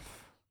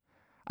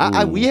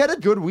 We had a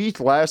good week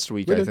last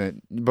week, I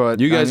think. But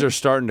you guys are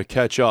starting to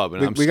catch up,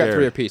 and I'm We scared. got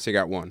 3 apiece. He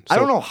got 1. I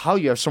don't know how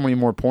you have so many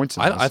more points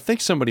than us. I think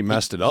somebody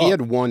messed it up. He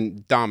had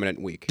 1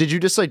 dominant week. Did you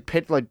just like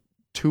pick like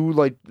 2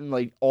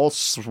 like all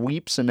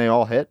sweeps and they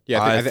all hit?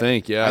 Yeah, I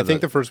think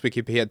the first week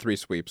he had 3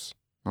 sweeps.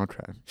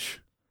 Okay.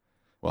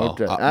 Well,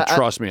 Okay.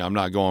 trust me, I'm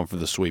not going for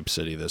the sweep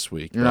city this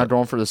week. You're not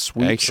going for the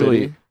sweep Actually,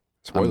 city?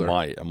 Spoiler.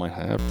 I might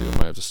have to. I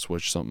might have to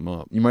switch something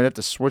up. You might have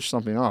to switch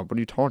something up. What are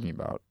you talking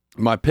about?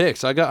 My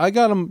picks, I got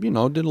them. Did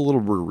a little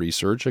bit of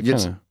research.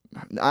 Yes.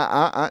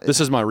 This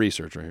is my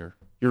research right here.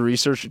 Your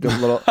research did a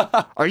little.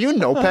 Are you a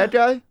notepad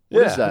guy?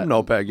 What is that? I'm a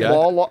notepad guy.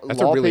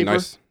 That's a really paper?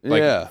 nice.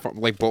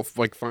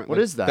 What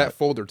is that? That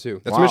folder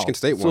too. That's Wow. Michigan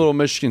State It's a one. little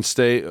Michigan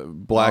State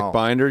black Wow.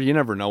 binder. You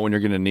never know when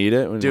you're going to need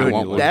it. Dude, when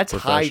you look that's high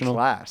professional.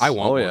 class. I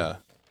want Oh one. yeah,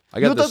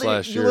 I got this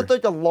last You year. look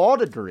like a law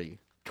degree.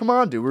 Come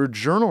on, dude. We're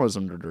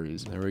journalism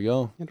degrees. There we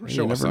go. Don't You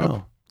show us never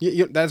up.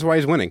 know. That's why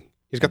he's winning.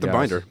 He's got the Yes.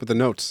 binder with the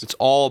notes. It's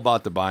all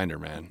about the binder,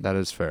 man. That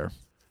is fair.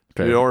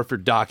 Dude, or if you're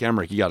Doc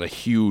Emmerich, you got a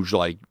huge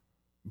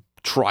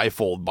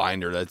trifold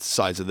binder that's the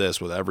size of this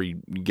with every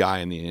guy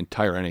in the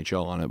entire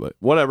NHL on it. But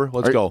whatever,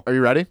 let's go. Are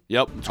you ready?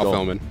 Yep, let's I'll go.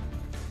 film it.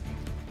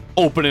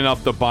 Opening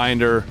up the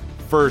binder,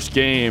 first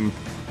game,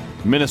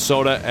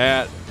 Minnesota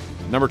at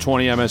number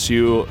 20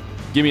 MSU.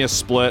 Give me a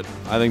split.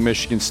 I think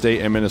Michigan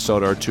State and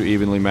Minnesota are too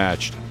evenly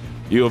matched.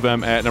 U of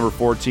M at number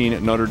 14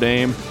 at Notre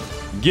Dame.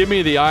 Give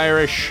me the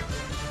Irish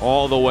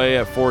all the way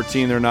at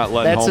 14. They're not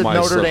letting That's a home ice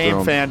Notre slip Dame through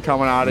 'em. fan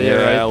coming out of Yeah,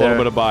 here right a little there.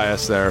 bit of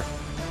bias there.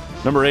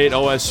 Number 8,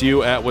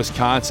 OSU at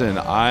Wisconsin.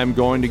 I'm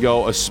going to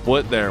go a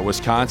split there.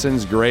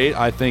 Wisconsin's great.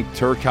 I think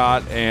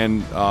Turcotte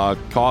and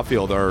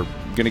Caulfield are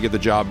going to get the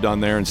job done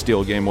there and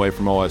steal a game away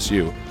from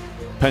OSU.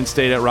 Penn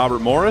State at Robert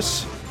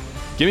Morris.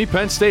 Give me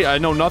Penn State. I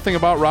know nothing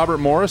about Robert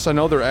Morris. I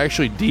know they're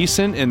actually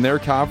decent in their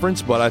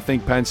conference, but I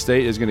think Penn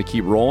State is going to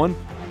keep rolling.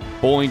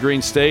 Bowling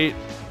Green State,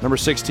 number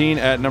 16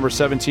 at number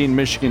 17,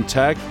 Michigan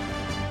Tech.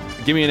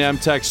 Give me an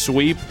M-Tech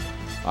sweep.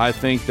 I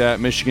think that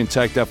Michigan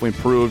Tech definitely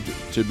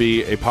proved to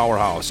be a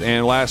powerhouse.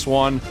 And last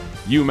one,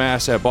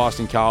 UMass at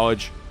Boston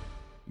College.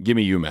 Give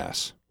me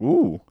UMass.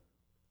 Ooh.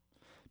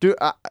 Dude,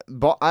 I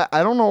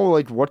don't know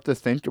what to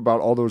think about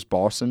all those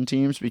Boston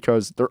teams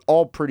because they're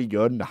all pretty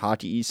good and the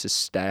Hockey East is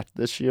stacked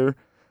this year.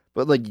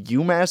 But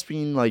UMass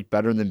being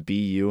better than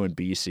BU and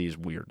BC is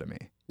weird to me.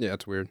 Yeah,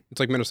 it's weird. It's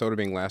like Minnesota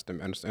being last in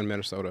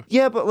Minnesota.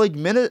 Yeah, but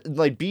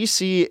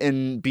BC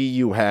and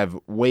BU have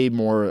way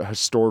more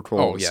historical.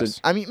 Oh, yes.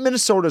 I mean,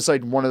 Minnesota's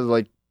one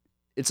of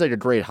it's a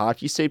great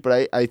hockey state,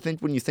 but I think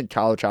when you think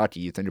college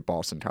hockey, you think of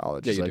Boston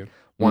College. Yeah, It's you do.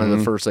 one of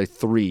the first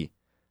 3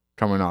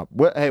 coming up.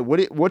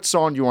 What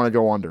song do you want to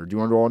go under? Do you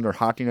want to go under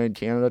Hockey Night in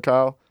Canada,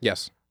 Kyle?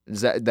 Yes.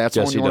 That's the Yes,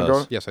 one you he want to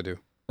does. go? Yes, I do.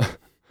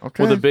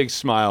 Okay. With a big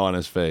smile on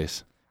his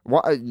face.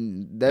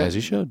 As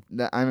he should.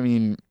 I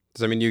mean,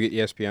 Does that mean you get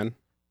ESPN?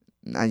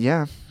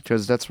 yeah,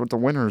 because that's what the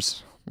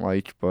winners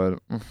like. But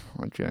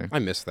okay. I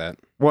miss that.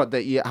 What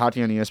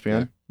hockey on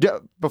ESPN? Yeah.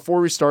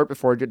 Before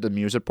I get the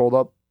music pulled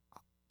up,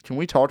 can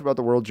we talk about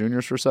the World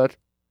Juniors for a sec?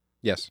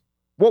 Yes.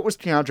 What was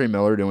Keandre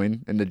Miller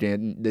doing in the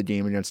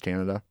game against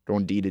Canada,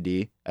 going D to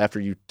D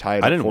after you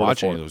tied? I up didn't 4-4?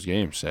 watch any of those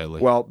games,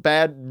 sadly. Well,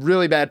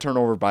 really bad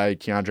turnover by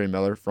Keandre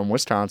Miller from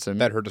Wisconsin.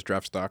 That hurt his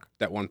draft stock,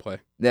 that one play.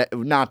 That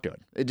not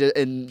good.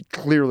 And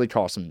clearly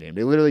cost them the game.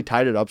 They literally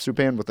tied it up,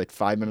 Supan, with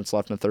 5 minutes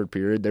left in the third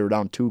period. They were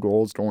down 2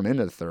 goals going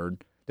into the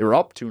third. They were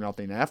up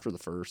 2-0 after the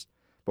first.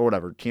 But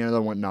whatever. Canada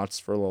went nuts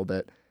for a little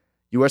bit.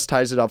 U.S.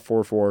 ties it up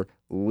 4-4.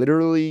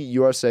 Literally,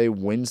 USA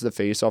wins the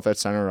faceoff at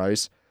center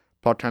ice.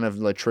 Puck kind of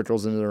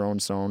trickles into their own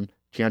zone.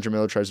 Keandre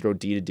Miller tries to go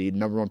D to D.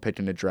 Number 1 pick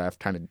in the draft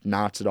kind of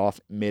knocks it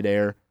off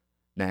midair.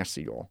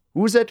 Nasty goal.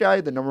 Who was that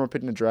guy? The number 1 pick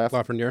in the draft?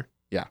 Lafreniere?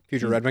 Yeah.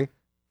 Future Red Wing?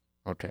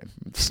 Okay.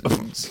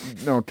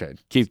 Okay.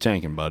 Keep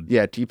tanking, bud.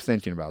 Yeah, keep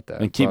thinking about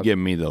that. And keep But-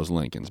 giving me those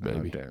Lincolns,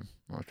 baby.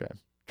 Okay.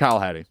 Kyle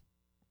Hattie,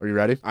 are you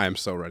ready? I am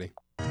so ready.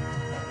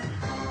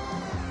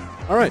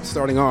 All right,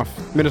 starting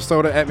off,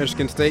 Minnesota at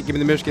Michigan State. Give me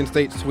the Michigan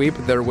State sweep.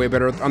 They're way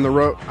better on the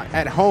road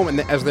at home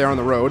as they are on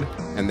the road,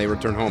 and they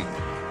return home.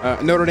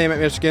 Notre Dame at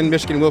Michigan.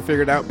 Michigan will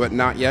figure it out, but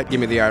not yet. Give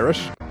me the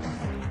Irish.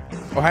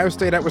 Ohio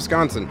State at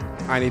Wisconsin.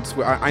 I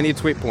need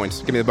sweep points.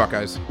 Give me the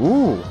Buckeyes.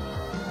 Ooh.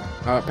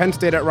 Penn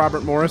State at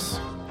Robert Morris.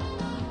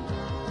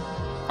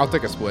 I'll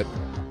take a split.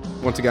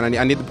 Once again,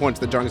 I need the points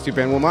that Johnny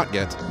Supan will not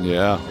get.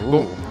 Yeah.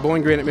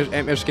 Bowling Green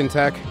at Michigan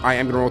Tech. I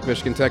am going to roll with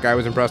Michigan Tech. I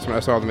was impressed when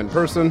I saw them in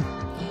person.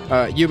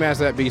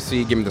 UMass at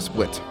BC. Give me the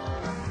split.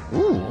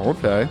 Ooh,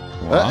 okay.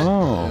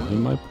 Wow. Be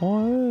my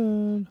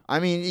point. I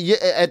mean, yeah,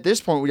 at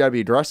this point, we got to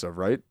be aggressive,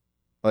 right?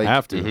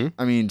 Have to. Mhm.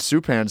 I mean,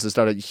 Supan's just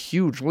got a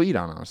huge lead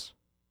on us.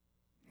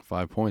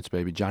 5 points,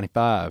 baby. Johnny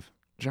 5.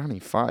 Johnny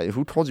 5.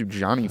 Who told you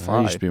Johnny That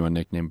 5? used to be my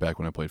nickname back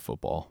when I played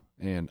football.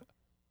 And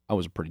I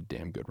was a pretty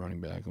damn good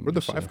running back. Where'd the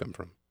 5 come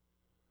from?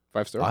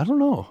 5-star? I don't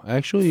know.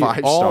 Actually, 5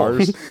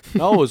 stars.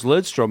 No, it was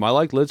Lidstrom. I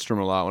liked Lidstrom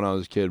a lot when I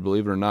was a kid.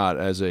 Believe it or not,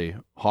 as a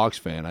Hawks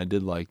fan, I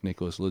did like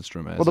Nicholas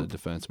Lidstrom as a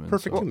defenseman.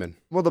 Perfect so. human.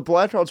 Well, the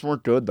Blackhawks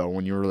weren't good though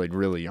when you were like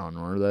really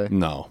young, were they?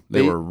 No,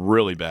 they were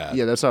really bad.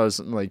 Yeah, that's how I was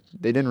like.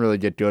 They didn't really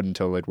get good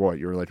until like what?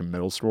 You were like in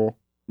middle school.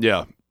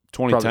 Yeah.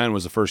 2010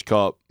 was the first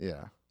cup.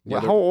 Yeah. Yeah,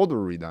 Well, how old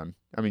were we then?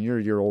 I mean, you're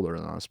a year older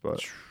than us,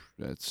 but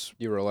That's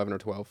You were 11 or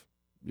 12.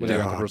 yeah, they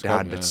got the first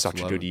God, cup. that's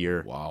such a good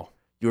year. Wow.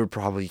 You were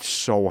probably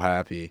so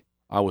happy.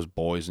 I was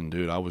boysin',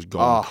 dude. I was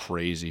going Oh.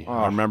 crazy. Oh.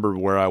 I remember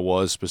where I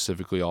was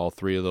specifically all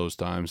 3 of those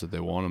times that they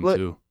won them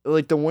too.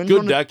 Like the wins. Good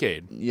on the-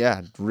 decade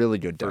Yeah, really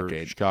good for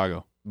decade.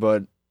 Chicago.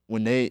 But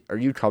when are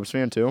you a Cubs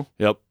fan too?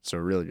 Yep. So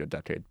really good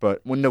decade.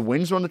 But when the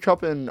Wings won the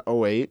cup in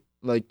 08,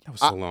 like That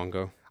was so long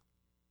ago.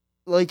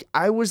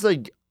 I was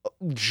like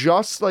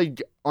just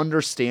like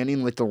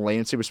understanding like the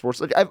landscape of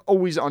sports. Like I've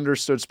always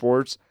understood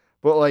sports,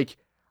 but like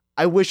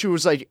I wish it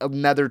was like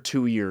another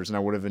 2 years and I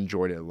would have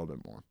enjoyed it a little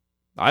bit more.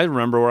 I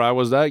remember where I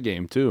was that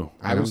game too.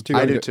 I was too I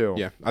young do to- too.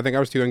 Yeah, I think I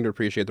was too young to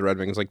appreciate the Red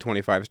Wings, like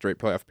 25 straight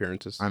playoff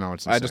appearances. I know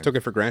it's. I just took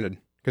it for granted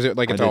because it's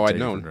I all did I'd take it for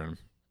known, granted.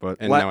 But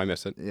and now I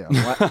miss it. yeah.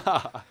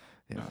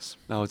 Yes.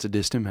 Now it's a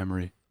distant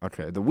memory.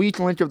 Okay. The weak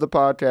link of the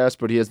podcast,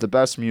 but he has the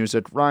best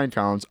music. Ryan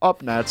Collins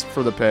up next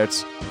for the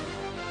Pits.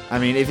 I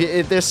mean,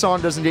 if this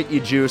song doesn't get you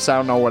juice, I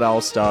don't know what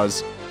else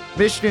does.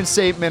 Michigan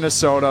State,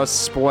 Minnesota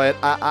split.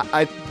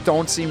 I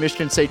don't see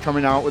Michigan State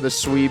coming out with a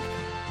sweep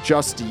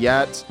just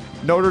yet.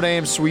 Notre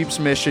Dame sweeps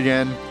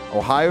Michigan.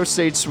 Ohio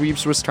State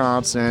sweeps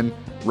Wisconsin.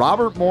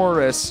 Robert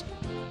Morris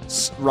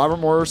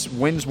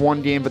wins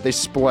one game, but they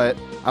split.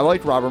 I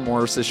like Robert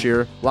Morris this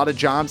year. A lot of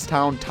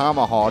Johnstown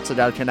Tomahawks. I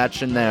got a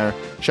connection there.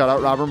 Shout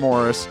out Robert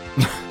Morris.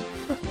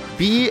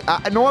 You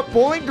know what?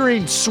 Bowling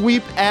Green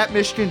sweep at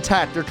Michigan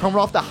Tech. They're coming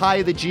off the high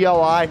of the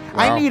GLI.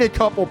 I Wow. need a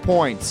couple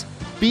points.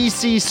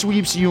 BC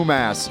sweeps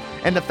UMass.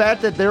 And the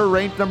fact that they're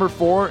ranked number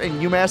 4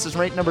 and UMass is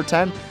ranked number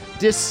 10,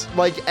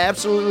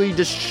 absolutely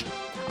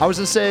I was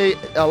going to say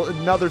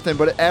another thing,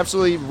 but it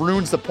absolutely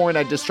ruins the point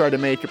I just tried to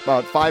make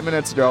about 5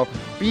 minutes ago.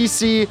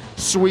 BC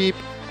sweep.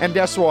 And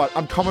guess what?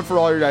 I'm coming for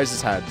all your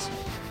guys' heads.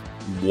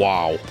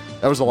 Wow.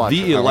 That was a lot.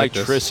 The I like this.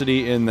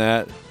 electricity in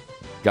that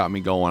got me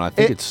going. I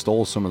think it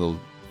stole some of the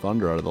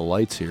thunder out of the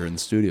lights here in the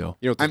studio.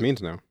 You know what this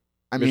means now?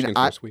 I mean, Michigan's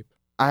gonna sweep.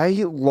 I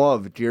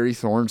love Gary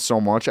Thorne so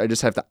much. I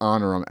just have to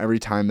honor him every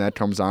time that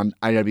comes on.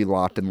 I gotta be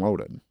locked and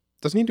loaded.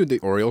 Doesn't he do the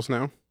Orioles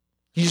now?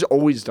 He's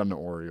always done the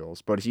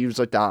Orioles, but he was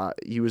like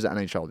he was the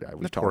NHL guy.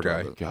 We That talked poor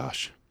about guy. it.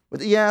 Gosh.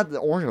 But yeah, the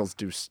Orioles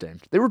do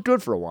stink. They were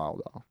good for a while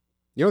though.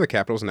 You know the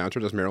Capitals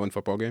announcer does Maryland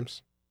football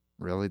games?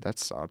 Really, that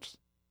sucks.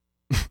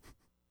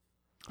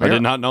 I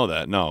did not know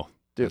that. No.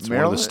 Dude, It's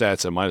Maryland, one of the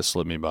stats that might have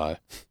slipped me by.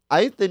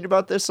 I think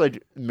about this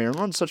like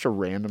Maryland's such a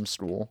random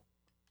school.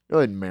 You're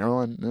like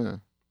Maryland,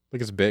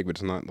 Like it's big, but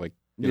it's not like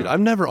you Dude, know. I've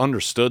never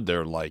understood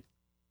their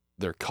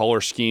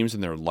color schemes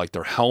and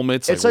their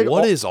helmets. It's Like, like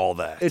what all- is all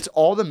that? It's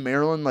all the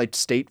Maryland like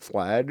state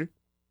flag,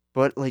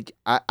 but like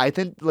I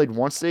think like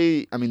once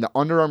the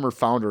Under Armour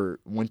founder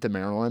went to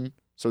Maryland,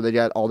 so they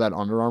got all that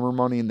Under Armour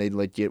money and they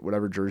like get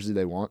whatever jersey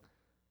they want.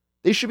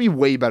 They should be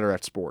way better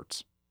at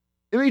sports.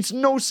 It makes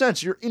no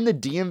sense. You're in the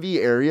DMV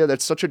area.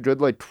 That's such a good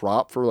like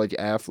crop for like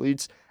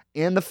athletes,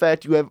 and the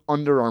fact you have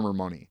Under Armour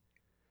money.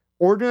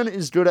 Oregon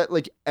is good at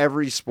like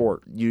every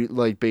sport. You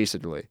like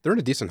basically. They're in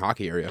a decent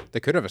hockey area. They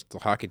could have a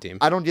hockey team.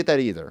 I don't get that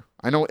either.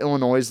 I know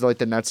Illinois is like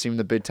the Nets team,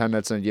 the Big Ten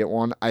Nets, and get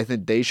one. I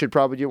think they should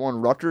probably get one.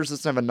 Rutgers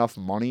doesn't have enough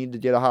money to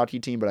get a hockey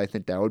team, but I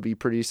think that would be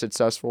pretty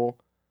successful.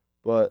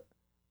 But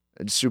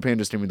Supan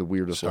just gave me the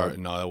weirdest Sorry, look.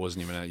 no, that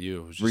wasn't even at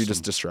you. It was Were you some-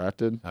 just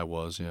distracted? I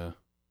was, yeah.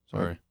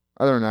 Sorry.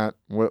 Other than that,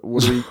 what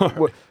do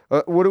we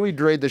what do we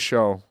grade the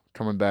show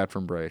coming back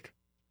from break?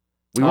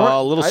 We weren't-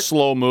 A little I-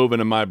 slow moving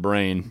in my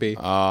brain. B.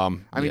 I I mean,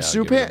 yeah,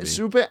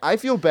 Supan. I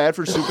feel bad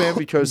for Supan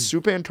because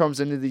Supan comes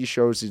into these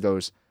shows. He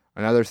goes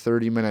another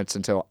 30 minutes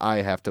until I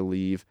have to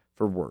leave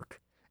for work,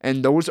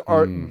 and those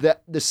are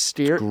the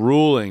stare.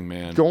 grueling,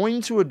 man.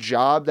 Going to a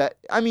job that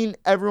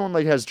everyone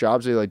like has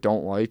jobs they like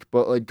don't like,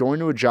 but like going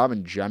to a job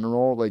in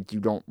general, like you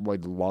don't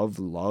like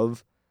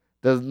love.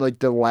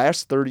 The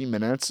last 30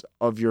 minutes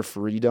of your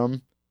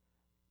freedom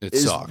It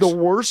is sucks. the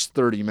worst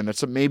 30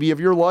 minutes of maybe of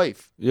your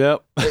life.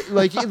 Yep.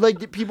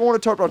 like people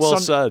want to talk about Well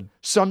said.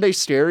 Sunday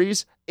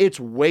scaries. It's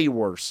way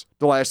worse.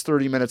 The last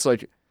 30 minutes,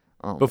 like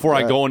oh my Before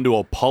I God. go into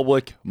a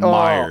public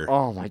mire.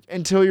 Oh my!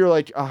 Until you're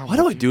like, oh, Why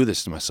do I do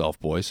this to myself,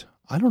 boys?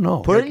 I don't know.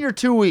 Put it in your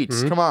 2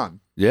 weeks. Come on.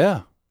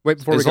 Yeah. Wait,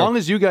 before As we go. long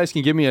as you guys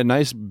can give me a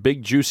nice,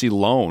 big, juicy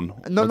loan,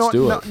 let's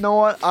do it. No.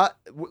 What?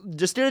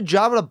 Just get a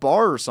job at a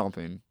bar or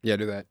something. Yeah,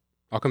 do that.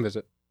 I'll come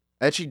visit.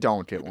 Actually,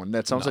 don't get one.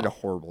 That sounds No. like a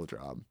horrible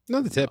job.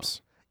 No, the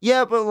tips.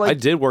 Yeah, but like, I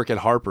did work at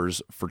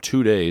Harper's for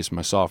 2 days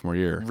my sophomore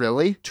year.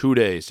 really? 2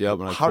 days, yep.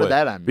 And I How did quit.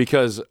 that end?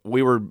 Because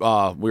we were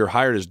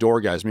hired as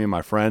door guys, me and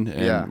my friend,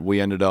 and Yeah.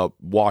 we ended up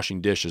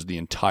washing dishes the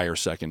entire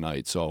second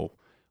night. So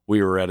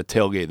we were at a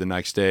tailgate the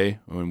next day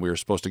when we were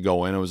supposed to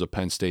go in. It was a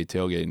Penn State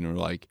tailgate, and we were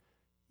like,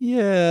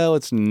 yeah,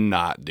 let's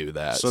not do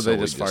that. So they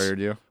we just fired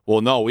you?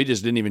 Well, no, we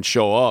just didn't even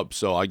show up.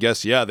 So I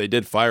guess, yeah, they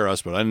did fire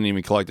us, but I didn't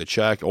even collect a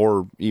check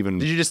or even.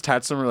 Did you just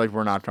text them or like,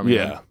 we're not coming in?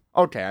 Yeah.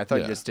 Okay, I thought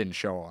you Yeah. just didn't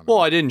show on. Well,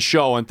 I didn't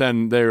show, and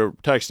then they were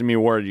texting me,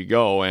 where'd you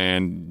go?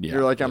 And yeah,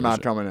 You're like, I'm it was-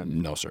 not coming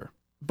in. No, sir.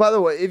 By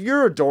the way, if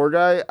you're a door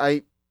guy,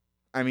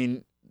 I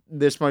mean,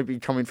 this might be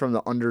coming from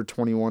the under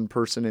 21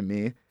 person in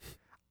me.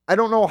 I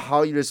don't know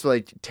how you just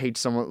like take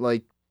someone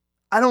like,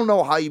 I don't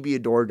know how you be a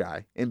door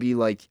guy and be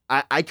like,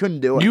 I couldn't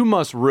do it. You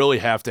must really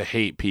have to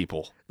hate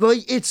people.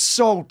 Like, it's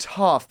so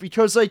tough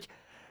because like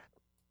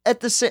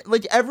at the same,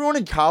 like everyone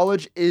in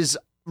college is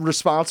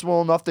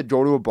responsible enough to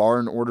go to a bar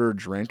and order a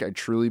drink. I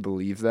truly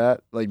believe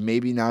that. Like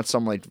maybe not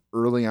some like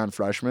early on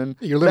freshmen.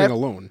 You're living That-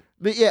 alone.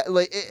 But yeah,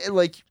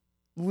 like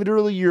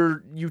literally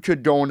you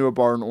could go into a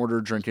bar and order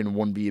a drink and it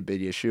wouldn't be a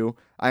big issue.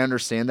 I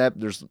understand that.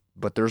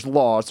 There's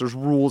laws, there's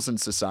rules in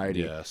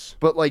society. Yes.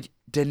 But like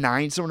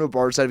denying someone to a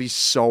bar, it's gotta be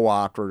so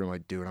awkward. I'm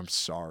like, dude, I'm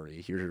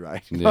sorry. Here's your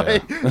right. Yeah.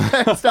 Like,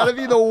 that's gotta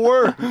be the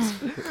worst.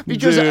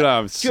 Because Dude,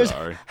 I'm because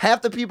sorry.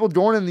 half the people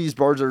going in these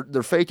bars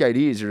they're fake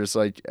IDs. You're just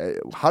like,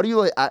 how do you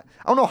like? I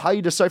don't know how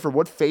you decipher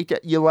what fake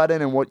you let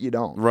in and what you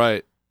don't.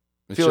 Right.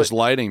 It's Feel just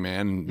lighting,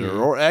 man.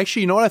 Or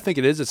actually, you know what I think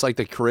it is? It's like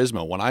the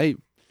charisma.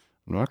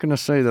 I'm not going to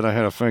say that I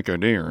had a fake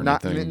ID or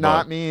Not anything.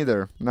 not but me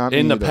either. Not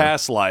in me the either.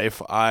 past life,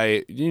 just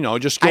I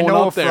going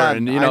know a up there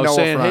friend. and, I know a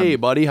saying, friend. hey,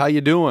 buddy, how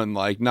you doing?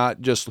 Like,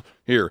 not just,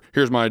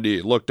 here's my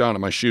ID. Look down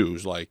at my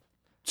shoes. Like,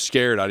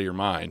 scared out of your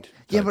mind.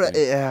 Yeah, type but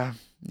thing.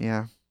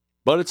 yeah.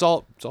 But it's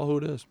all who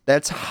it is.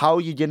 That's how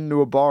you get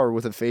into a bar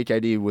with a fake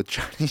ID with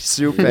Johnny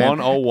Soup.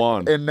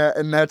 101.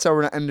 And that's how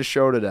we're gonna end the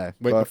show today.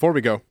 Wait, But before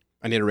we go,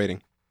 I need a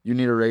rating. you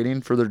need a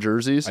rating for their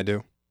jerseys. I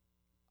do.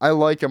 I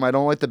like them. I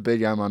don't like the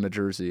big M on the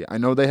jersey. I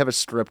know they have a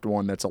stripped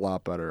one that's a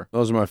lot better.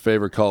 Those are my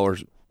favorite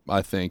colors,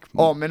 I think.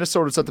 Oh,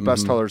 Minnesota's got the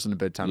best Mhm. colors in the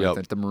Big Ten. I Yep.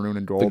 think the maroon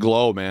and gold. The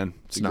glow, man.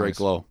 It's a Nice. great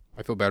glow.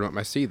 I feel bad about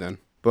my C then.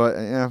 But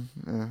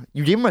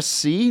you gave him a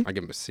C. I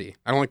give him a C.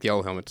 I don't like the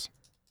yellow helmets.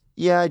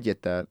 Yeah, I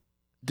get that,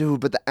 dude.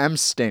 But the M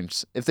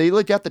stinks. If they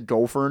like got the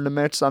gopher in the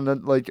mix on the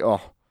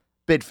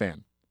big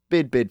fan,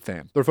 big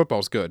fan. Their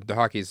football's good. The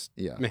hockey's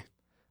Yeah. meh.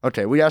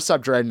 Okay, we gotta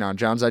stop dragging on.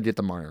 John's I'd get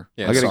the Meyer.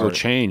 Yeah, I got to go sorry.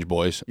 change,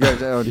 boys.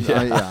 Yeah,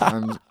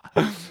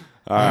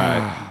 All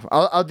right.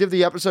 I'll give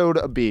the episode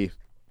a B.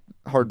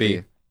 Hard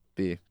B.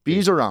 B.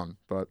 B's around.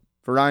 But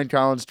for Ryan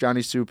Collins,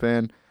 Johnny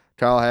Supan,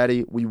 Kyle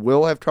Hattie, we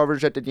will have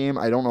coverage at the game.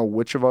 I don't know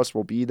which of us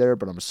will be there,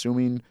 but I'm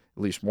assuming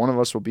at least one of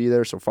us will be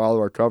there. So follow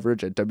our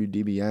coverage at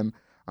WDBM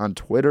on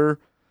Twitter.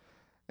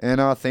 And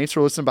thanks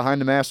for listening Behind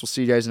the Mask. We'll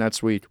see you guys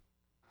next week.